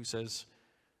Savior, who says,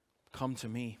 come to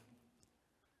me.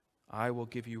 I will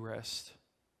give you rest.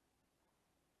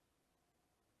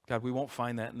 God, we won't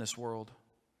find that in this world.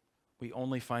 We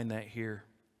only find that here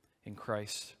in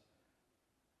Christ.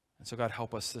 And so, God,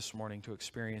 help us this morning to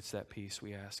experience that peace,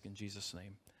 we ask in Jesus'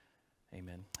 name.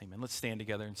 Amen. Amen. Let's stand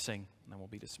together and sing, and then we'll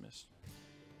be dismissed.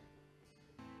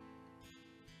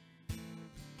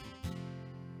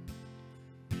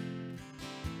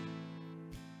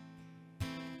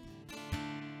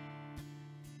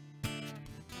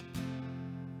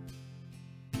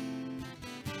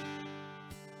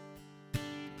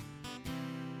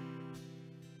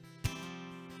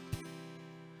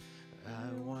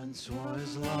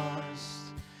 Was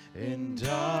lost in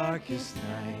darkest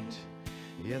night,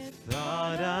 yet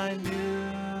thought I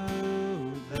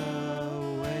knew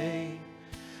the way.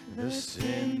 The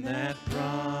sin that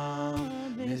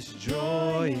promised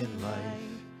joy in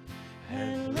life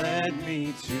had led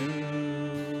me to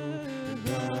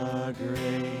the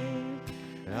grave.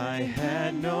 I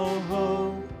had no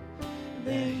hope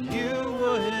that you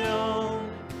would own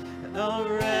a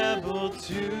rebel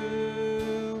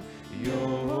to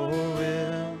your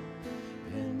will,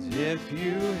 and if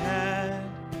you had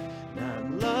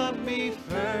not loved me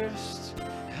first,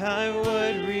 I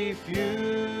would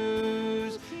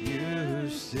refuse you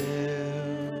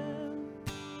still.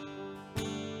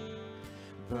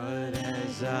 But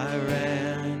as I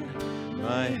ran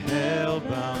my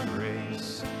hell-bound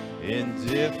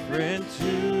indifferent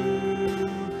to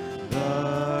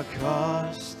the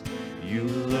cost. You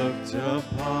looked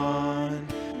upon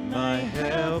my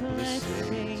helpless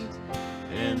state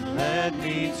and led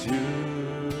me to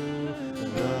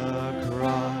the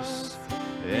cross.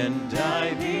 And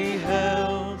I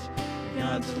beheld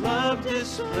God's love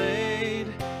displayed.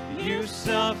 You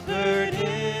suffered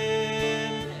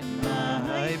in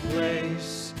my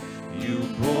place. You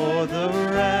bore the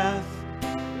wrath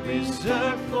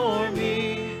reserved for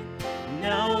me.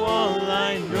 Now all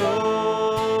I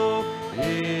know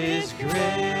is grace.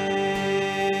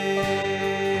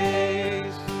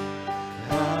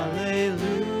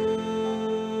 Hallelujah.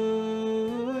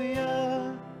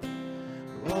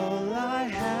 All I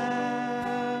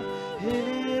have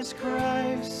is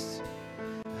Christ.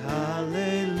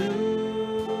 Hallelujah.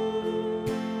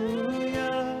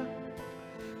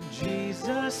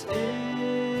 Jesus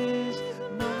is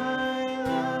my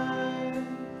life.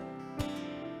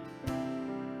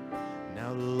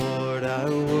 Now, Lord, I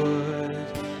would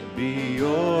be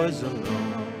yours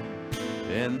alone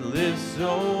and live so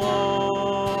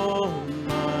all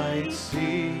might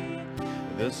see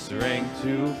the strength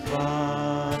to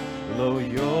follow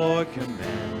your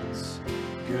commands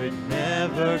could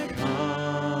never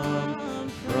come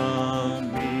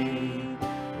from me.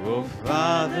 Oh,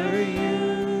 Father,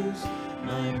 use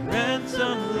my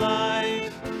ransom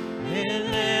life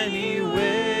in any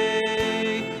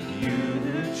way you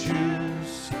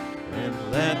choose, and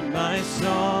let my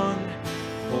song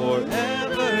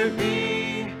forever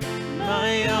be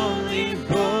my only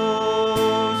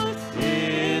boast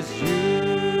is you.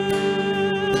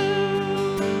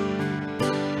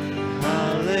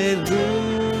 Hallelujah.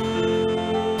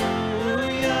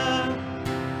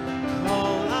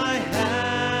 All I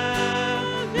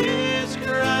have is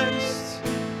Christ.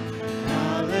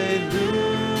 Hallelujah.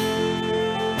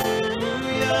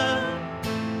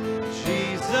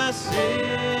 Jesus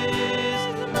is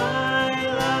my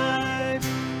life.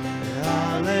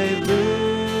 Hallelujah.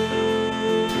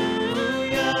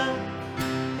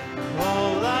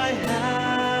 All I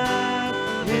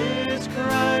have is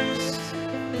Christ.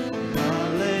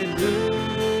 Hallelujah.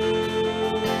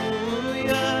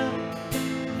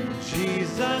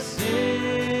 Jesus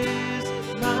is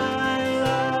my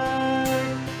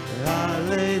life.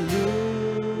 Hallelujah.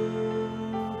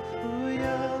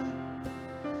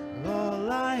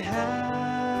 All I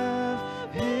have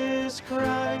is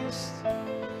Christ.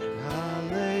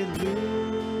 Hallelujah.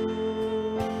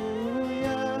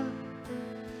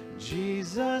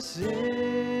 Jesus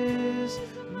is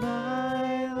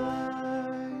my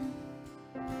life.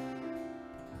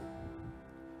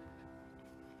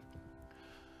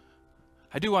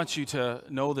 I do want you to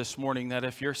know this morning that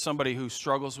if you're somebody who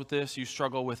struggles with this, you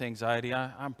struggle with anxiety,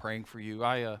 I'm praying for you.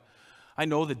 I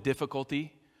know the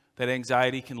difficulty that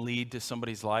anxiety can lead to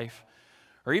somebody's life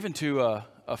or even to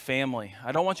a family.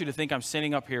 I don't want you to think I'm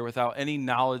sitting up here without any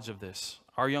knowledge of this.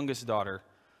 Our youngest daughter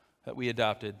that we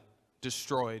adopted,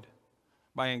 destroyed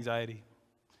by anxiety.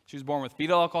 She was born with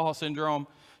fetal alcohol syndrome,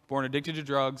 born addicted to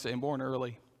drugs, and born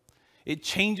early. It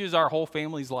changes our whole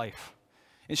family's life.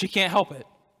 And she can't help it.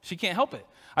 She can't help it.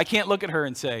 I can't look at her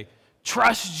and say,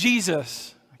 trust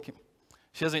Jesus.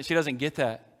 She doesn't get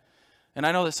that. And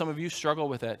I know that some of you struggle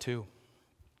with that too.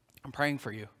 I'm praying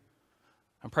for you.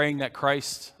 I'm praying that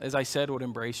Christ, as I said, would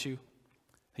embrace you,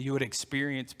 that you would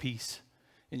experience peace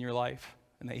in your life,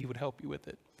 and that he would help you with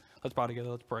it. Let's bow together.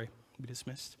 Let's pray. Be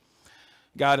dismissed.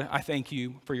 God, I thank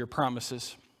you for your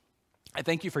promises. I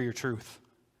thank you for your truth.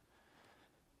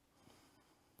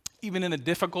 Even in the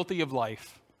difficulty of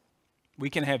life, we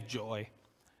can have joy.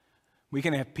 We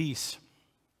can have peace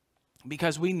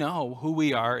because we know who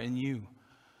we are in you,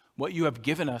 what you have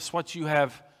given us, what you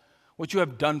have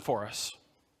done for us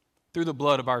through the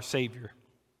blood of our Savior.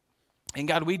 And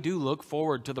God, we do look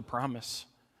forward to the promise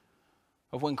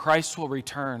of when Christ will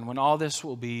return, when all this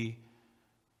will be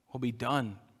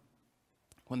done,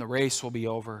 when the race will be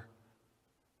over,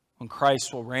 when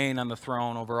Christ will reign on the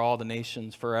throne over all the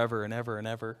nations forever and ever and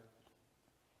ever.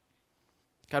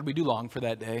 God, we do long for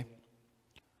that day.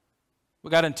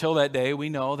 But God, until that day, we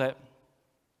know that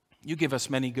you give us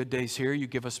many good days here. You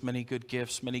give us many good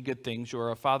gifts, many good things. You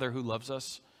are a Father who loves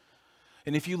us.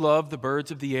 And if you love the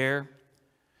birds of the air,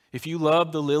 if you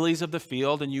love the lilies of the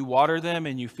field and you water them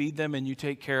and you feed them and you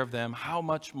take care of them, how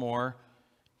much more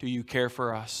do you care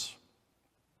for us?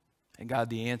 And God,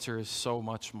 the answer is so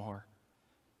much more.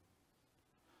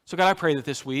 So God, I pray that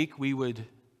this week we would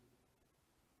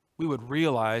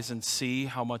realize and see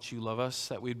how much you love us,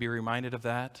 that we'd be reminded of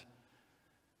that.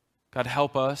 God,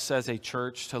 help us as a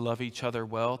church to love each other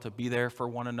well, to be there for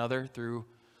one another through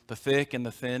the thick and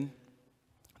the thin,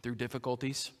 through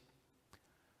difficulties.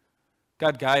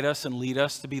 God, guide us and lead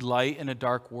us to be light in a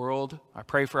dark world. I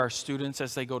pray for our students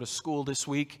as they go to school this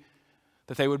week,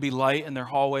 that they would be light in their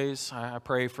hallways. I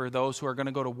pray for those who are going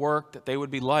to go to work, that they would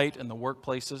be light in the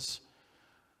workplaces.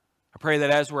 I pray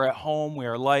that as we're at home, we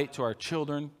are light to our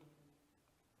children,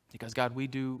 because God, we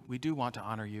do want to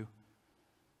honor you.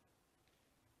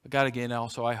 But God, again,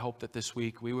 also, I hope that this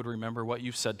week we would remember what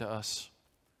you've said to us,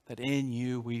 that in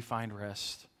you we find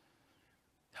rest.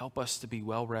 Help us to be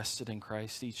well rested in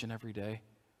Christ each and every day,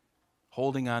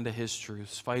 holding on to his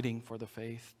truths, fighting for the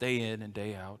faith day in and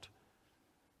day out.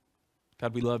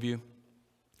 God, we love you.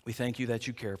 We thank you that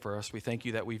you care for us. We thank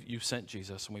you that you've sent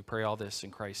Jesus, and we pray all this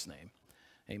in Christ's name.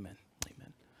 Amen.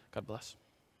 Amen. God bless.